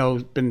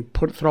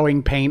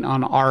throwing paint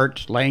on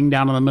art, laying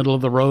down in the middle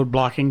of the road,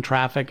 blocking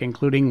traffic,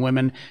 including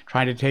women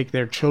trying to take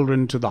their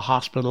children to the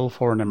hospital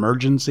for an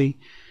emergency.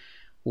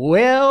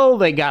 Well,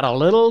 they got a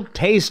little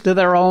taste of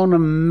their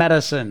own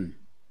medicine.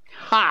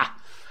 Ha!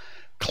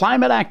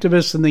 Climate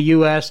activists in the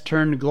U.S.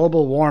 turned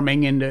global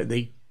warming into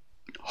the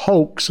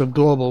hoax of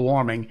global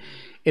warming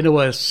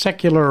into a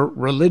secular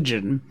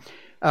religion.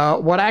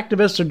 What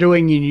activists are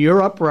doing in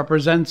Europe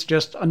represents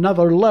just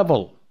another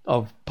level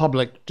of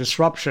public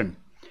disruption.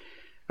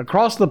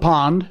 Across the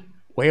pond,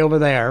 way over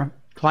there,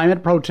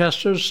 climate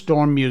protesters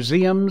storm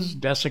museums,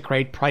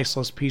 desecrate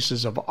priceless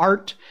pieces of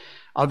art.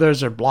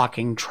 Others are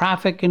blocking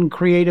traffic in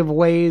creative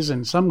ways.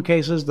 In some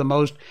cases, the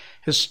most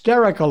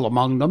hysterical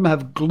among them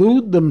have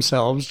glued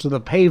themselves to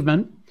the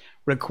pavement,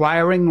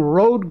 requiring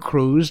road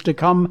crews to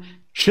come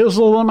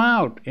chisel them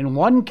out. In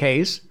one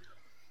case,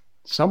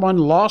 someone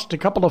lost a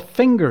couple of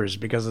fingers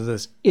because of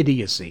this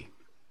idiocy.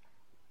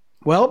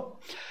 Well,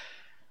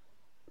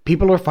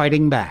 people are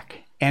fighting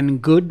back,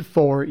 and good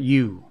for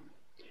you.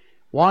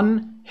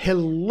 One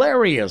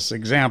hilarious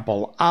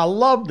example. I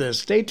love this.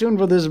 Stay tuned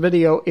for this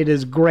video. It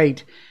is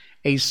great.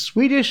 a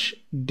Swedish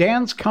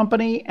dance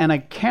company, and a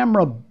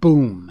camera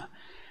boom.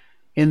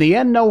 In the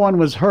end, no one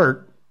was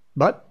hurt,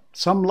 but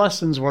some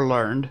lessons were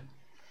learned.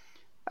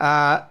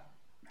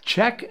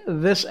 Check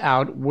this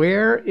out.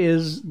 Where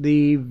is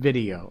the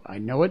video? I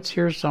know it's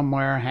here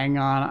somewhere. Hang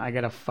on, I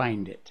gotta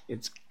find it.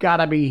 It's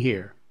gotta be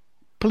here.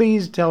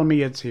 Please tell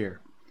me it's here.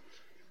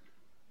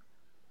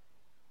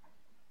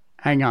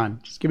 Hang on,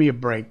 just give me a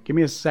break. Give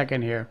me a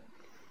second here.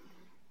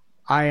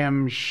 I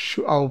am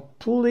sure. Oh,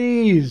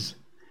 please.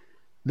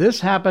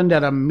 This happened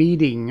at a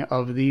meeting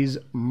of these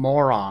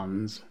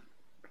morons.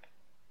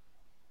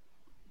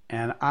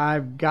 And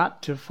I've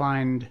got to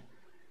find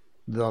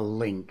the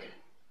link.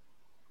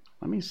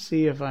 Let me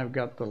see if I've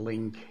got the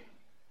link.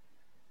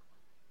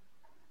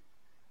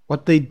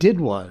 What they did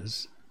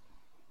was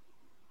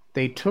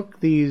they took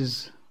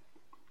these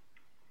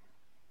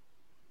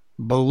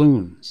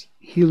balloons,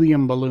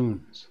 helium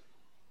balloons.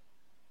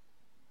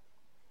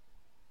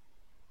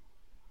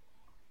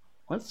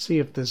 Let's see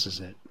if this is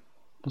it.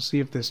 We'll see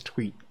if this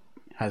tweet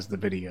has the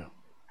video.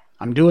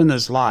 I'm doing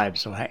this live,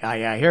 so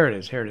here it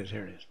is, here it is,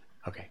 here it is.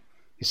 Okay.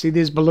 You see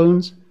these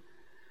balloons?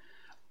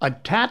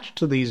 Attached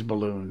to these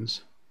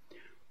balloons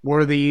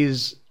were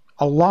these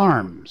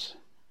alarms,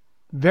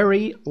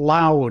 very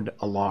loud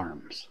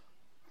alarms.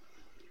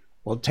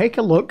 Well, take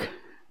a look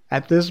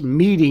at this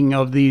meeting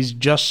of these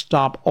Just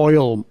Stop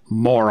Oil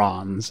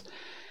morons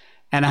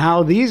and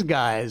how these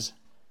guys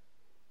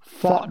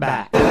fought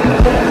back.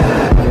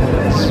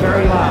 It's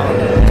very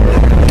loud.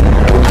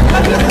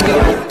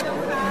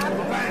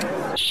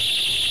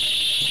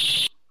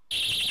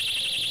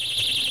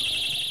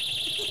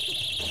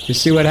 You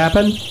see what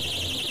happened?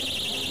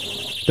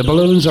 The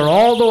balloons are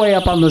all the way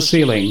up on the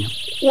ceiling,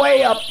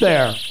 way up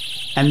there.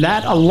 And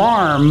that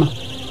alarm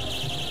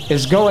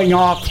is going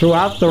off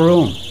throughout the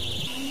room.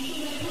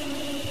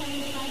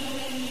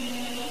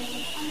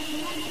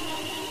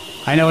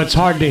 I know it's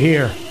hard to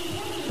hear,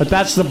 but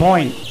that's the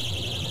point.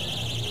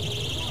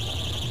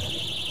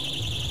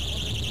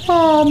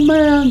 Oh,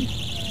 man.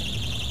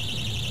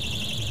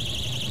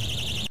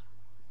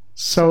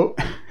 So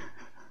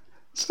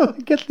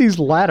they get these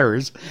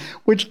ladders,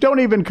 which don't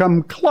even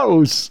come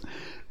close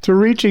to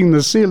reaching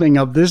the ceiling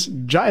of this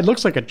giant. It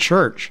looks like a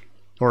church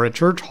or a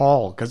church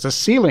hall because the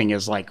ceiling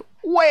is like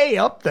way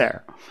up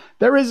there.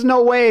 There is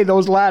no way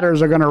those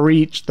ladders are going to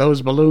reach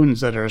those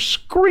balloons that are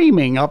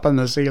screaming up in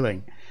the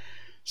ceiling.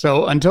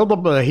 So until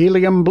the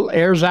helium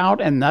airs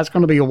out, and that's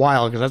going to be a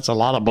while because that's a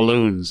lot of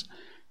balloons,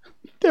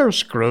 they're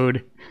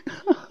screwed.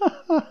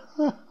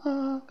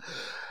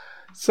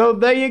 So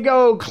there you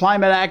go,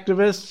 climate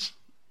activists.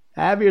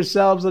 Have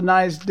yourselves a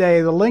nice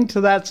day. The link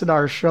to that's in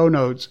our show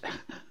notes.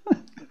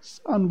 It's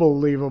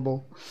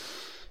unbelievable.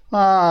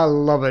 I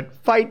love it.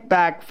 Fight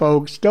back,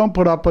 folks. Don't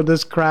put up with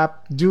this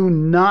crap. Do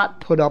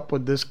not put up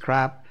with this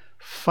crap.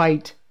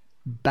 Fight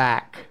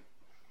back.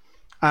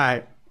 All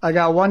right. I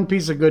got one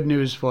piece of good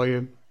news for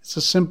you. It's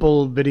a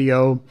simple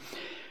video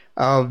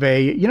of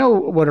you know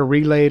what a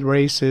relay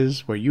race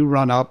is, where you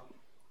run up,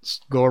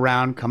 go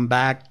around, come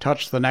back,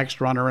 touch the next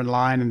runner in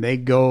line, and they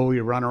go,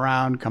 you run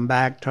around, come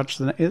back,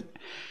 touch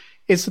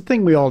it's the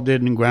thing we all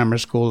did in grammar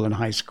school and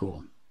high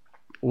school.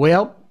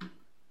 Well,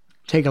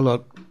 take a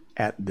look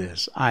at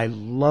this. I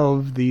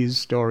love these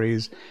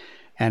stories,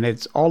 and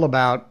it's all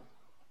about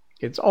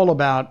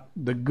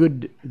the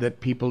good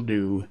that people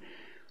do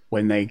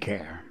when they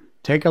care.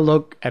 Take a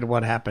look at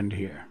what happened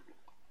here.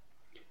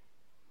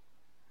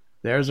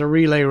 There's a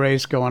relay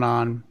race going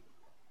on.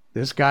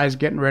 This guy's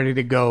getting ready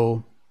to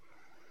go.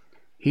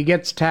 He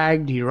gets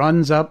tagged. He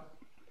runs up,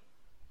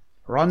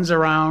 runs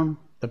around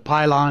the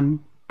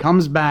pylon,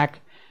 comes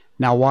back.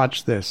 Now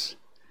watch this.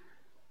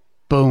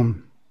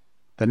 Boom.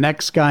 The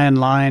next guy in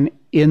line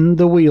in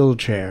the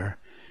wheelchair.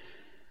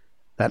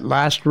 That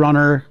last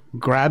runner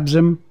grabs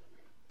him,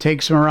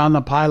 takes him around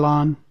the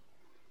pylon,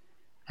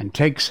 and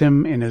takes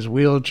him in his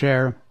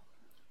wheelchair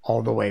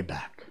all the way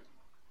back.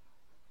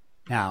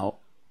 Now,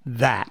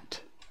 that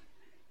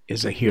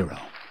is a hero.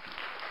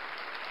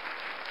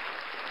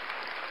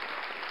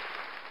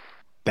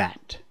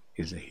 That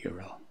is a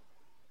hero.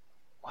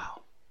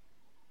 Wow.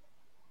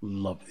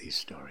 Love these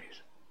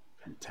stories.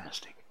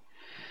 Fantastic.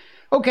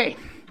 Okay,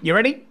 you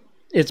ready?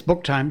 It's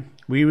book time.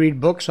 We read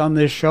books on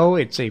this show.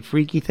 It's a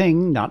freaky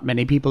thing. Not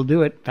many people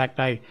do it. In fact,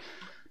 I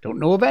don't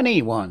know of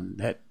anyone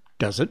that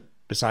does it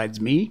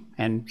besides me,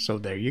 and so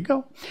there you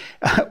go.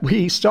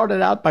 We started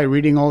out by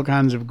reading all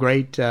kinds of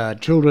great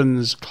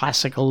children's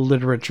classical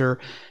literature.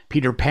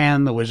 Peter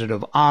Pan, The Wizard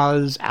of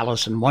Oz,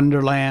 Alice in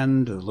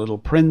Wonderland, The Little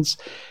Prince.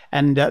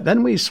 And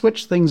then we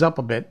switched things up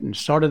a bit and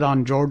started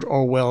on George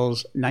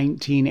Orwell's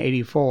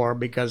 1984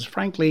 because,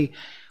 frankly,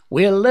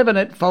 we're living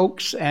it,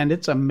 folks, and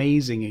it's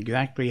amazing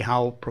exactly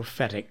how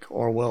prophetic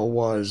Orwell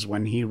was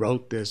when he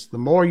wrote this. The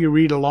more you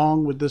read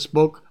along with this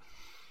book,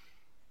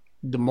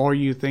 the more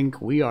you think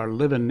we are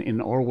living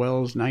in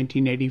Orwell's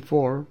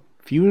 1984.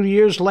 Few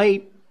years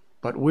late,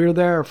 but we're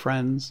there,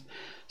 friends.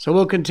 So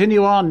we'll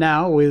continue on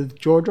now with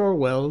George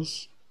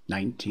Orwell's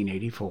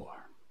 1984.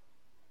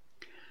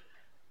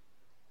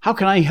 How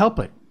can I help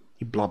it?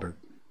 He blubbered.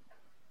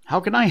 How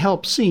can I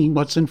help seeing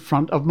what's in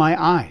front of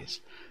my eyes?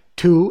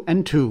 2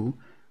 and 2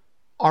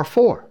 are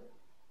 4.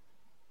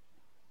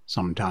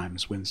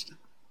 Sometimes, Winston.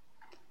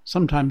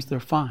 Sometimes they're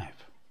 5.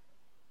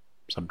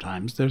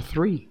 Sometimes they're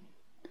 3.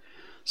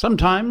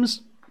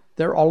 Sometimes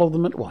they're all of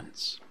them at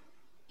once.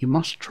 You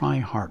must try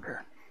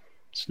harder.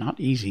 It's not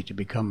easy to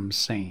become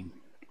sane.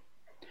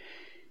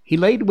 He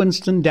laid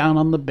Winston down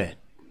on the bed.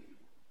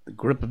 The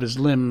grip of his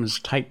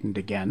limbs tightened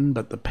again,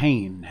 but the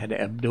pain had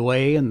ebbed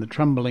away and the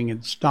trembling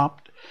had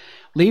stopped,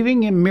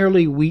 leaving him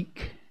merely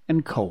weak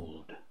and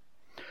cold.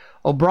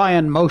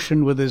 O'Brien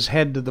motioned with his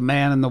head to the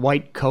man in the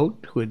white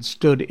coat, who had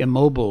stood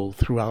immobile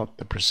throughout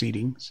the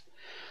proceedings.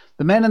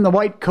 The man in the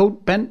white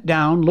coat bent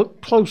down,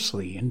 looked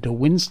closely into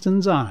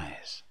Winston's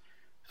eyes,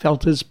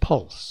 felt his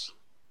pulse,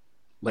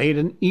 laid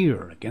an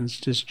ear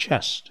against his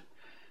chest,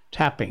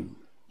 tapping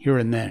here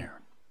and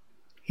there.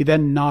 He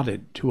then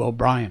nodded to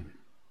O'Brien.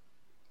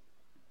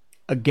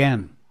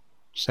 "Again,"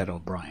 said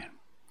O'Brien.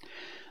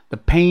 The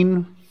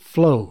pain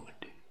flowed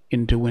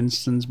into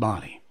Winston's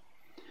body.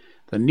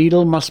 The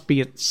needle must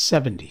be at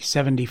 70,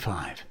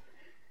 75.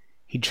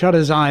 He'd shut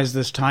his eyes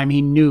this time.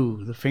 He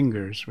knew the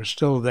fingers were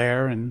still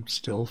there and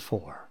still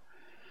 4.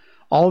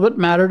 All that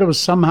mattered was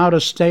somehow to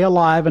stay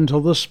alive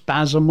until the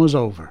spasm was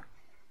over.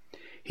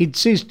 He'd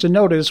ceased to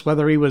notice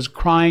whether he was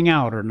crying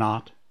out or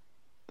not.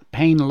 The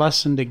pain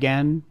lessened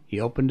again.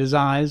 He opened his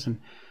eyes, and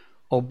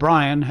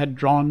O'Brien had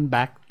drawn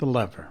back the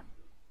lever.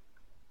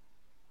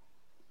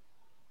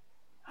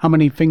 "How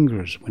many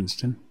fingers,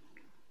 Winston?"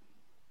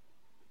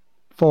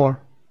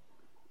 4.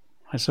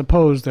 I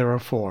suppose there are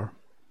 4.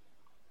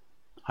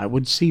 I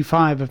would see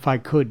 5 if I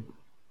could.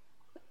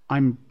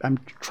 I'm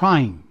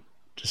trying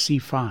to see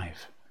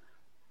 5.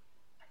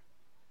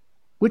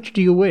 Which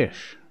do you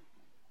wish?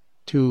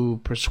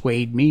 To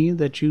persuade me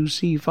that you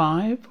see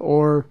 5,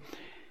 or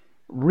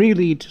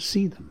really to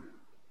see them?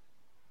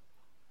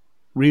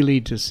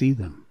 Really to see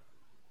them.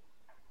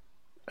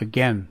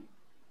 "Again,"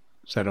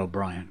 said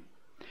O'Brien.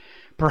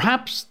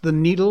 Perhaps the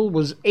needle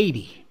was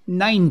 80,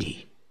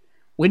 90.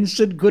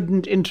 Winston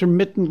couldn't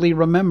intermittently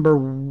remember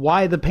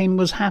why the pain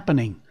was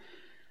happening.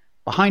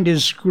 Behind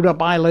his screwed-up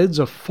eyelids,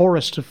 a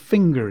forest of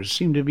fingers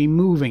seemed to be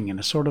moving in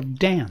a sort of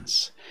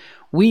dance,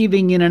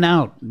 weaving in and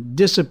out,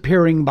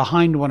 disappearing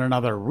behind one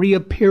another,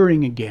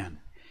 reappearing again.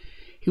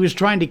 He was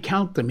trying to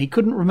count them. He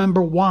couldn't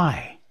remember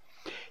why.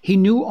 He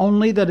knew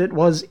only that it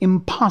was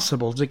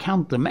impossible to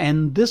count them,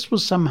 and this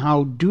was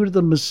somehow due to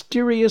the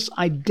mysterious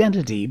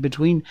identity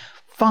between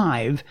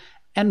 5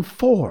 and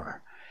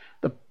 4.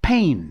 The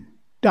pain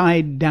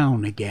died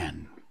down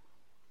again.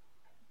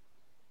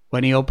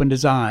 When he opened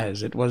his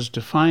eyes, it was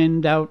to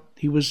find out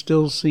he was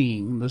still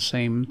seeing the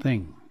same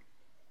thing.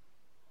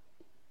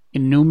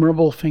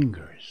 Innumerable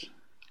fingers,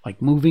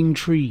 like moving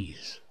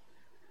trees,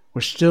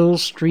 were still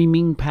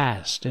streaming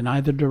past in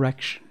either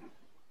direction,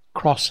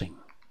 crossing,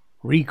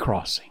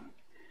 recrossing.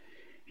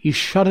 He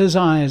shut his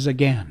eyes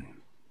again.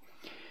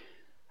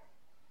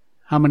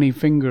 "How many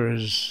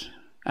fingers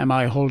am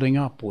I holding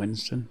up,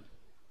 Winston?"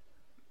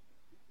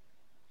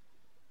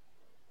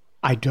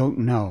 "I don't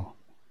know.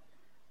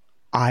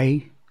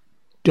 I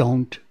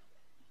don't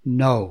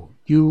know.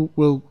 You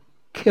will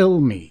kill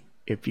me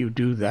if you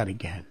do that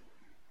again.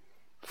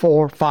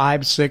 4,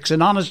 5, 6.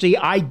 In honesty,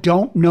 I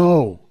don't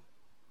know."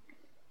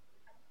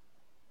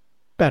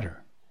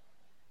 "Better,"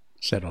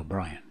 said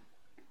O'Brien.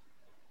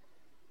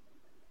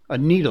 A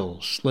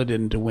needle slid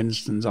into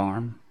Winston's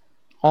arm.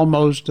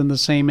 Almost in the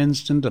same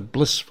instant, a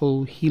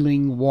blissful,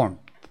 healing warmth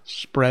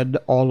spread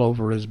all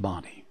over his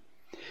body.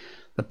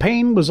 The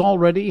pain was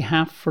already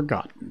half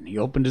forgotten. He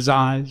opened his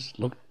eyes,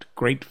 looked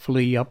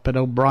gratefully up at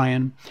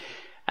O'Brien.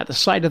 At the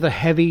sight of the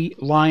heavy,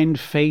 lined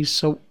face,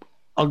 so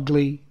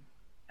ugly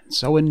and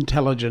so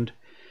intelligent,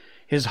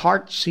 his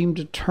heart seemed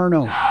to turn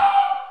over.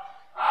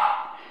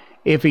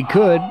 If he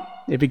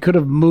could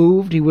have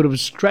moved, he would have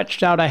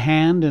stretched out a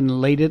hand and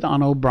laid it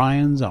on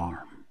O'Brien's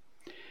arm.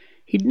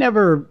 He'd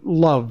never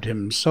loved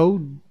him so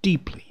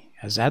deeply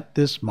as at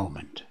this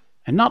moment,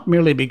 and not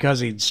merely because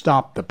he'd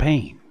stopped the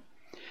pain.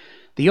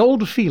 The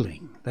old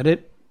feeling that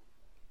at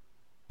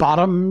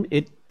bottom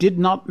it did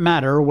not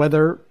matter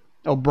whether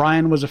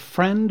O'Brien was a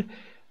friend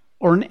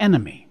or an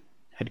enemy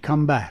had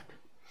come back.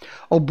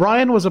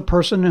 O'Brien was a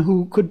person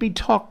who could be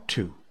talked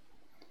to.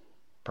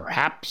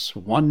 Perhaps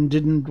one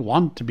didn't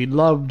want to be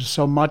loved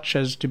so much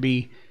as to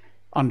be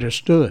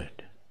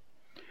understood.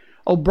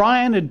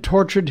 O'Brien had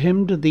tortured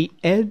him to the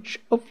edge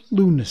of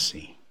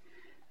lunacy,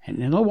 and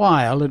in a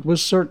while it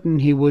was certain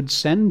he would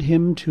send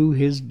him to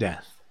his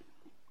death.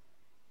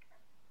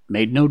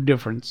 Made no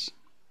difference.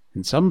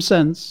 In some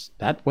sense,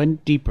 that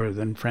went deeper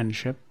than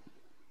friendship.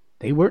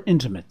 They were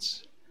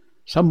intimates.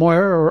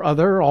 Somewhere or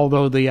other,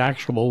 although the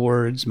actual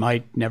words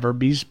might never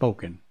be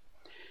spoken,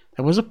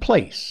 there was a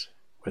place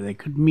where they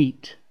could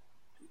meet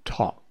and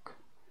talk.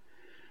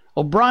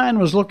 O'Brien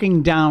was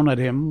looking down at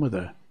him with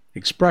an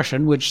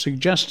expression which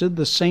suggested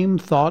the same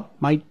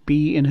thought might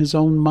be in his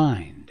own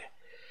mind.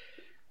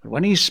 But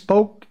when he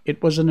spoke,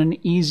 it was in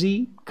an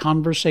easy,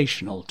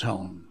 conversational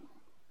tone.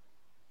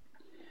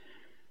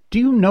 "Do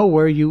you know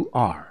where you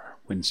are,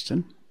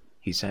 Winston?"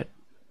 he said.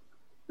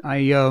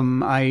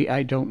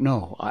 I don't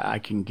know. I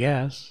can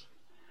guess.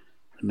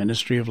 The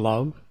Ministry of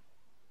Love?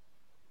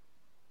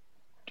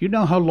 Do you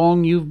know how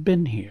long you've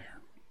been here?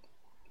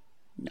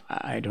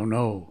 I don't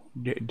know.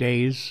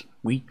 Days,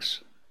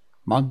 weeks,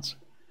 months?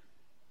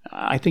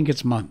 I think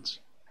it's months.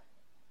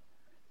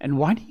 And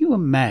why do you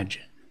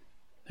imagine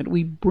that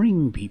we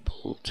bring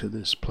people to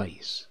this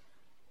place?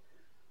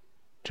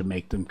 To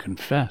make them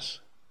confess?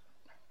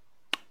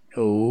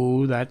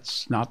 No,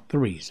 that's not the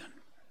reason.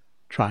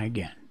 Try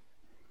again.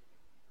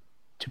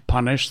 To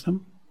punish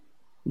them?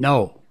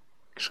 No,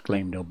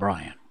 exclaimed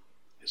O'Brien.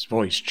 His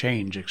voice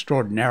changed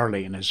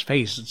extraordinarily, and his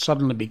face had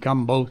suddenly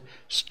become both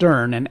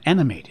stern and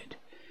animated.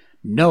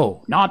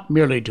 No, not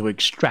merely to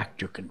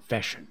extract your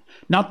confession,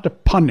 not to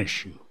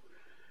punish you.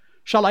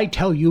 Shall I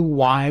tell you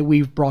why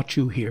we've brought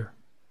you here?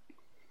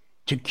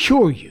 To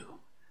cure you,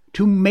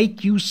 to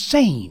make you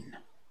sane.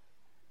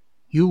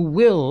 You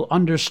will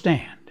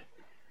understand.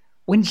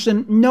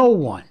 Winston, no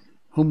one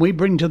whom we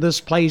bring to this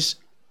place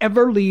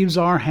ever leaves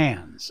our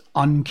hands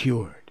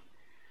uncured.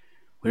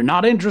 We're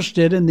not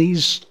interested in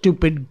these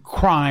stupid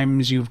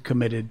crimes you've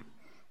committed.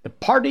 The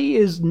party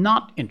is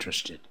not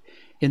interested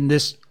in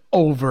this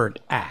overt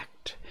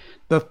act.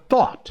 The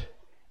thought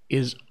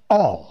is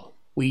all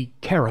we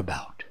care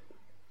about.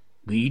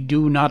 We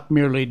do not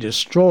merely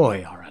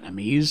destroy our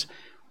enemies,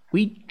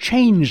 we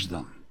change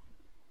them.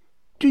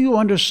 Do you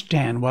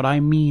understand what I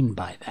mean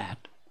by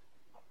that?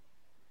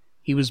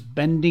 He was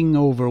bending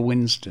over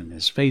Winston.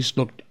 His face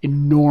looked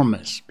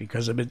enormous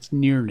because of its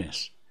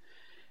nearness,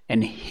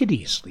 and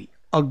hideously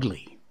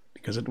ugly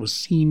because it was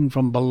seen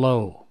from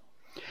below.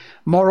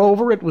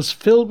 Moreover, it was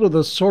filled with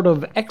a sort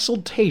of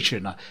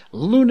exultation, a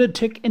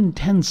lunatic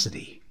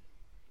intensity.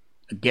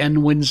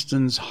 Again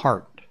Winston's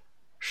heart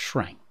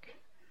shrank.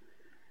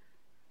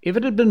 If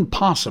it had been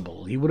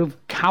possible, he would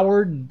have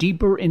cowered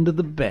deeper into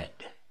the bed.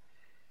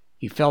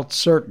 He felt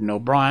certain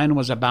O'Brien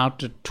was about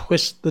to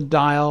twist the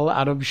dial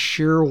out of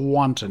sheer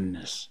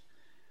wantonness.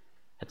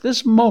 At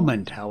this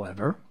moment,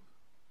 however,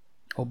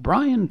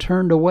 O'Brien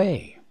turned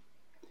away.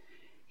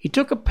 He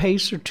took a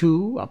pace or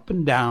two up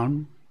and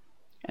down,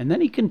 and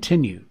then he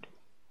continued,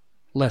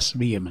 less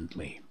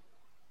vehemently.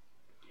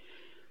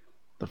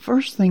 The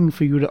first thing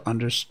for you to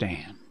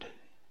understand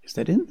is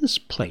that in this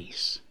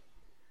place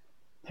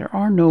there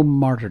are no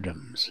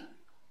martyrdoms.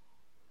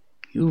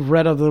 You've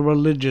read of the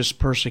religious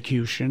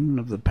persecution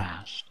of the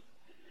past.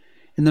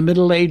 In the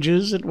Middle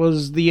Ages, it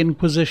was the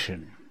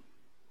Inquisition.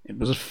 It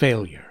was a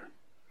failure.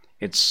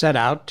 It set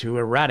out to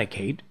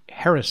eradicate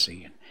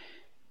heresy and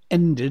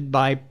ended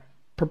by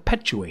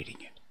perpetuating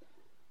it.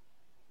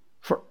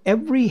 For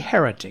every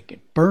heretic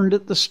it burned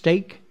at the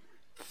stake,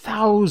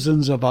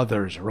 thousands of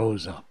others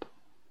rose up.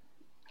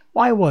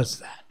 Why was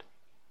that?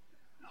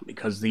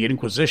 Because the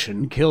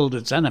Inquisition killed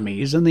its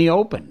enemies in the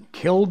open,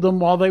 killed them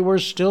while they were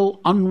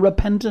still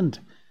unrepentant.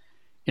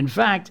 In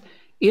fact,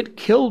 it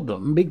killed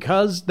them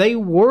because they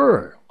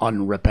were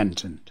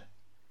unrepentant.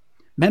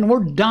 Men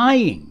were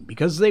dying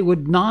because they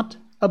would not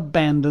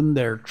abandon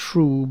their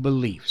true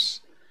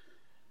beliefs.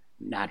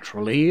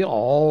 Naturally,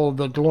 all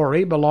the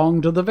glory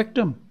belonged to the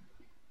victim,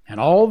 and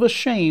all the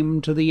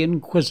shame to the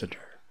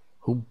inquisitor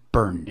who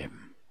burned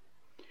him.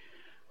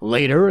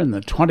 Later, in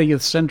the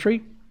 20th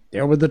century,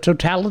 there were the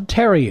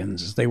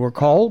totalitarians, as they were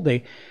called.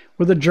 They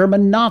were the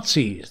German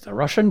Nazis, the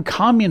Russian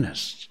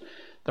communists.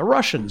 The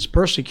Russians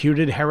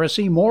persecuted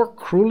heresy more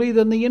cruelly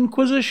than the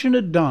Inquisition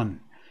had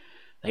done.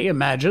 They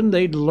imagined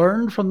they'd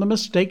learned from the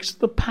mistakes of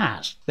the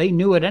past. They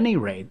knew at any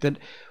rate that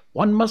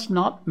one must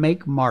not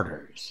make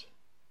martyrs.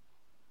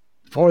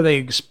 Before they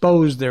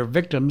exposed their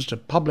victims to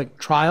public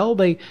trial,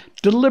 they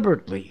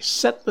deliberately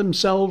set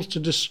themselves to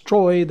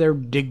destroy their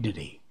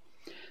dignity.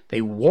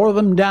 They wore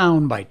them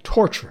down by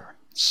torture,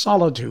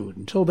 solitude,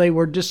 until they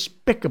were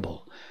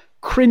despicable,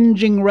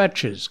 cringing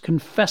wretches,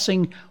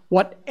 confessing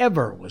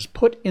whatever was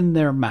put in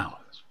their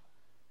mouths,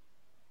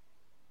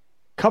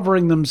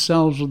 covering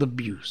themselves with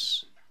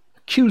abuse,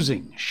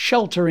 accusing,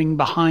 sheltering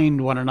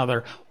behind one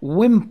another,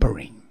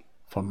 whimpering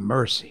for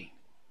mercy.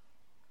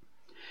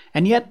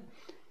 And yet,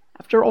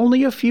 after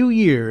only a few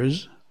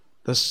years,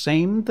 the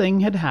same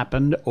thing had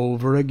happened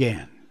over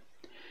again.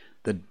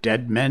 The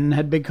dead men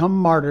had become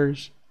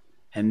martyrs,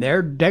 and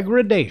their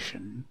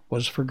degradation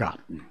was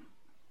forgotten.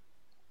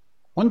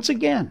 Once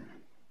again,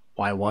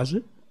 why was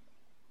it?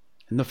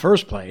 In the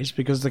first place,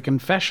 because the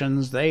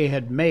confessions they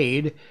had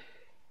made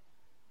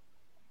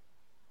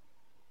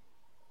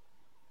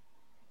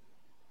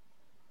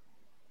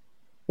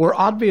were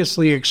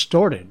obviously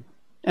extorted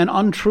and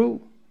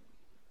untrue.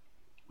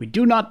 We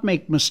do not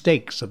make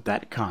mistakes of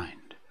that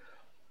kind.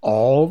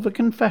 All the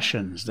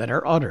confessions that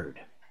are uttered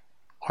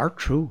are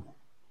true.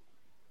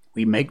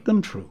 We make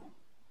them true.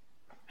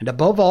 And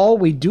above all,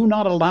 we do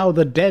not allow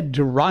the dead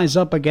to rise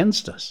up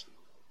against us.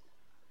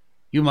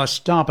 You must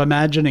stop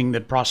imagining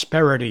that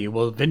prosperity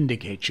will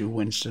vindicate you,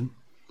 Winston.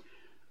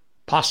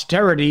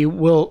 Posterity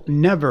will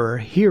never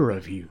hear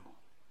of you.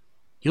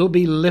 You'll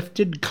be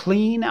lifted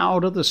clean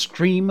out of the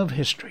stream of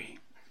history.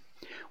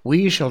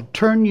 We shall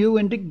turn you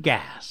into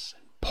gas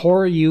and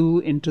pour you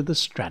into the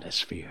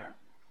stratosphere.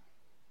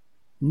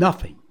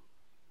 Nothing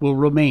will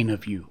remain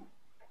of you.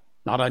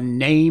 Not a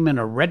name in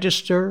a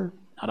register,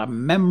 not a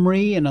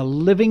memory in a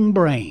living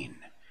brain.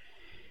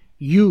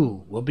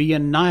 You will be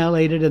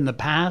annihilated in the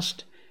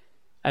past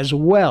as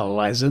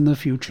well as in the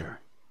future.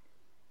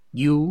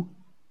 You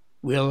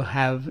will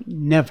have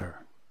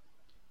never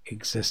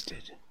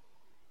existed.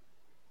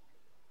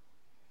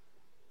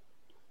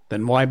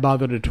 Then why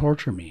bother to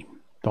torture me,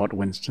 thought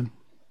Winston,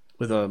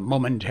 with a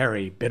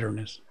momentary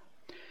bitterness.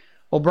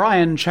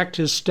 O'Brien checked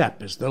his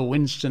step as though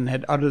Winston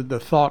had uttered the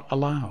thought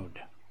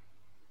aloud.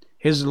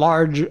 His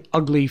large,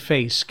 ugly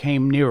face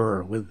came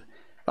nearer, with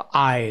the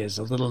eyes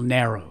a little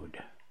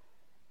narrowed.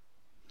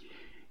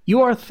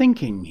 "You are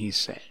thinking," he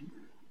said,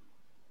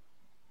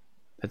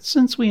 "that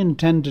since we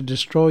intend to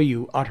destroy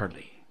you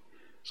utterly,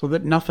 so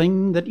that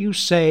nothing that you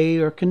say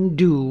or can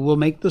do will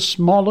make the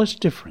smallest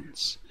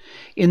difference,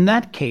 in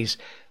that case,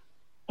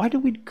 why do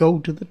we go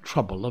to the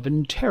trouble of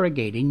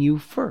interrogating you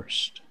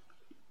first?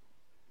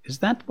 Is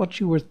that what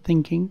you were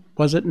thinking,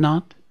 was it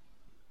not?"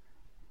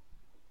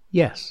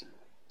 "Yes,"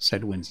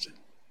 said Winston.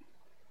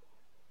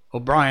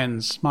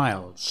 O'Brien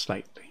smiled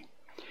slightly.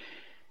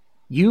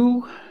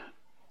 "You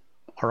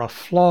are a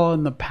flaw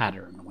in the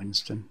pattern,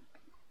 Winston.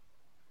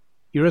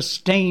 You're a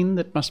stain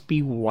that must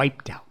be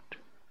wiped out.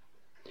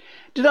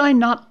 Did I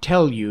not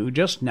tell you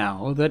just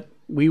now that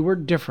we were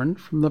different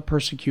from the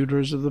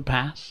persecutors of the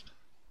past?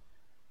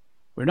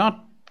 We're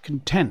not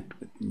content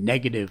with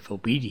negative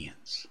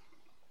obedience,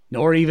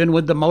 nor even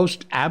with the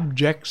most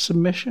abject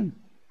submission.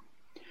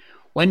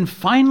 When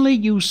finally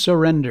you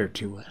surrender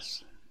to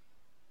us,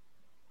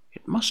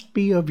 it must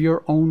be of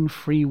your own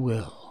free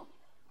will.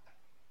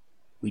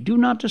 We do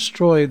not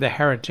destroy the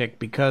heretic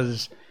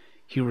because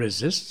he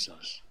resists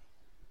us.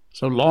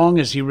 So long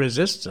as he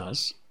resists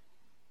us,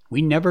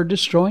 we never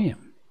destroy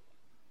him.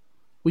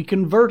 We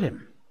convert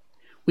him.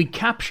 We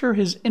capture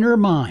his inner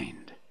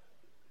mind.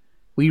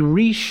 We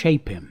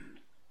reshape him.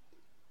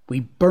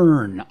 We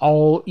burn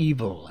all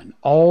evil and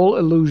all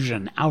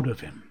illusion out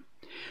of him.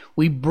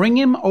 We bring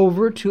him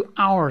over to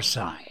our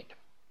side,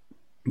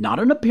 not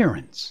in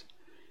appearance,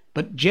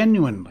 but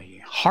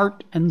genuinely,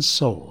 heart and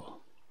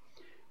soul.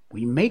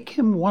 We make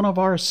him one of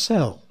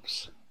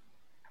ourselves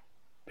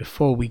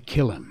before we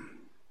kill him.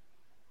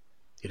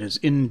 It is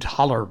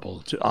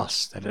intolerable to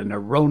us that an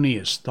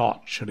erroneous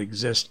thought should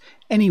exist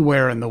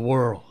anywhere in the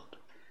world,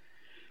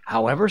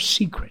 however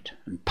secret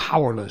and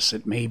powerless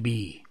it may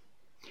be.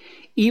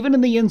 Even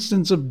in the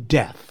instance of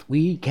death,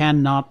 we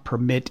cannot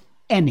permit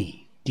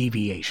any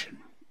deviation.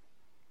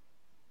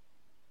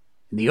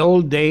 In the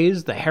old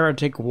days, the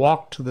heretic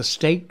walked to the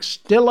stake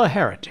still a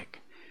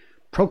heretic,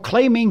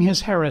 proclaiming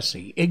his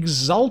heresy,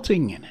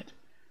 exulting in it.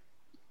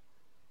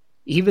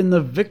 Even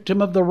the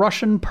victim of the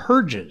Russian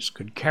purges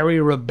could carry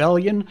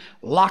rebellion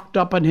locked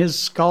up in his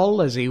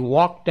skull as he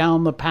walked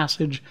down the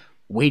passage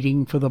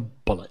waiting for the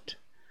bullet.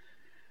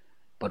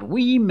 But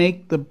we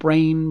make the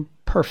brain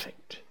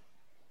perfect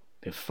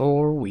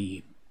before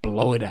we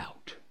blow it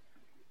out.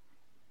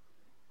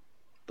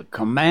 The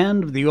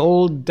command of the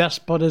old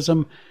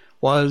despotism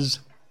was,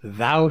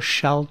 "Thou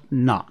shalt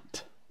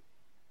not."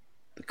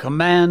 The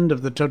command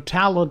of the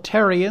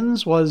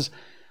totalitarians was,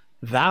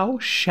 "Thou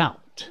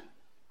shalt."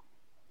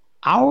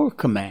 Our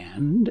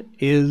command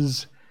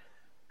is,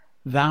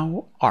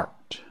 "Thou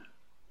art."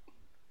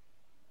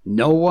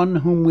 No one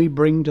whom we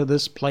bring to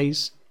this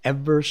place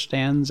ever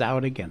stands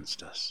out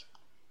against us.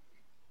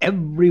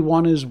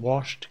 Everyone is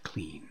washed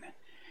clean.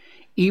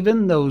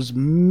 Even those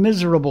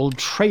miserable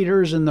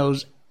traitors and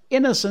those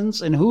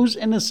innocents in whose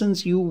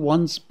innocence you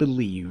once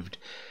believed.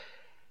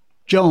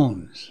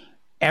 Jones,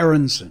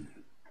 Aronson,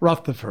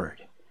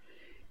 Rutherford.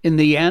 In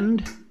the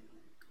end,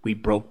 we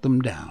broke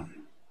them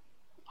down.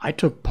 I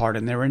took part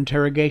in their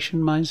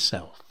interrogation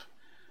myself.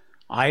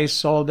 I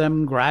saw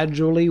them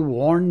gradually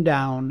worn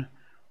down,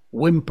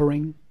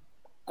 whimpering,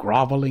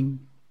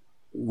 groveling,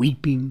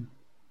 weeping.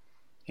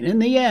 And in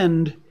the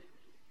end,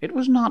 it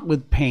was not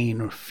with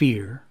pain or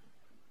fear,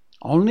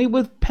 only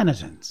with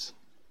penitence.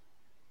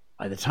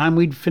 By the time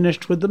we'd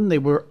finished with them, they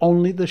were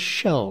only the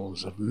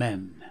shells of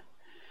men.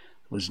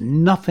 There was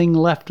nothing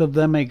left of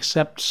them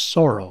except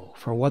sorrow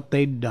for what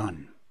they'd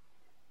done,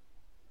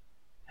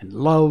 and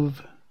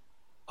love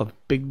of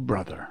Big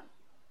Brother.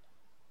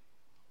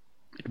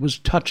 It was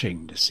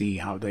touching to see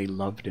how they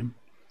loved him.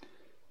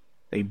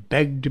 They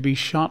begged to be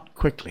shot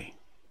quickly,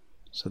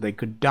 so they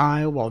could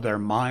die while their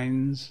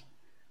minds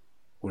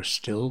were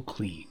still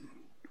clean.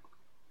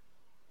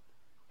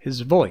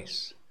 His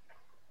voice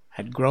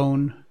had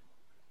grown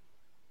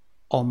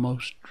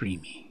almost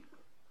dreamy.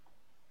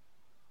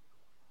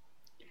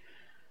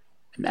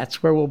 And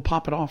that's where we'll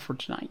pop it off for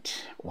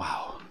tonight.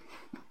 Wow.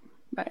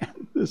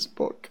 Man, this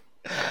book.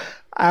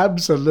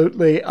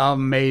 Absolutely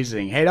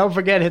amazing. Hey, don't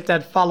forget, hit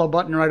that follow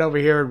button right over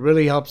here. It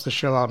really helps the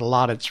show out a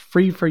lot. It's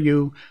free for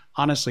you.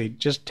 Honestly,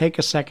 just take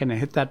a second and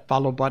hit that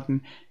follow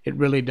button. It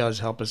really does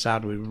help us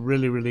out. We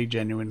really, really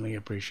genuinely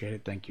appreciate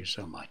it. Thank you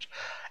so much.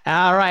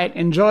 All right.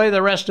 Enjoy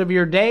the rest of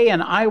your day,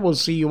 and I will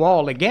see you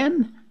all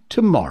again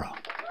tomorrow.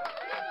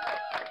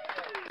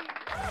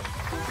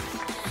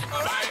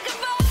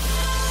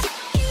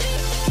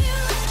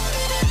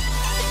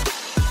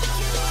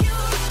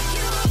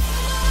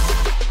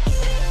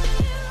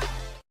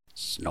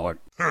 snort.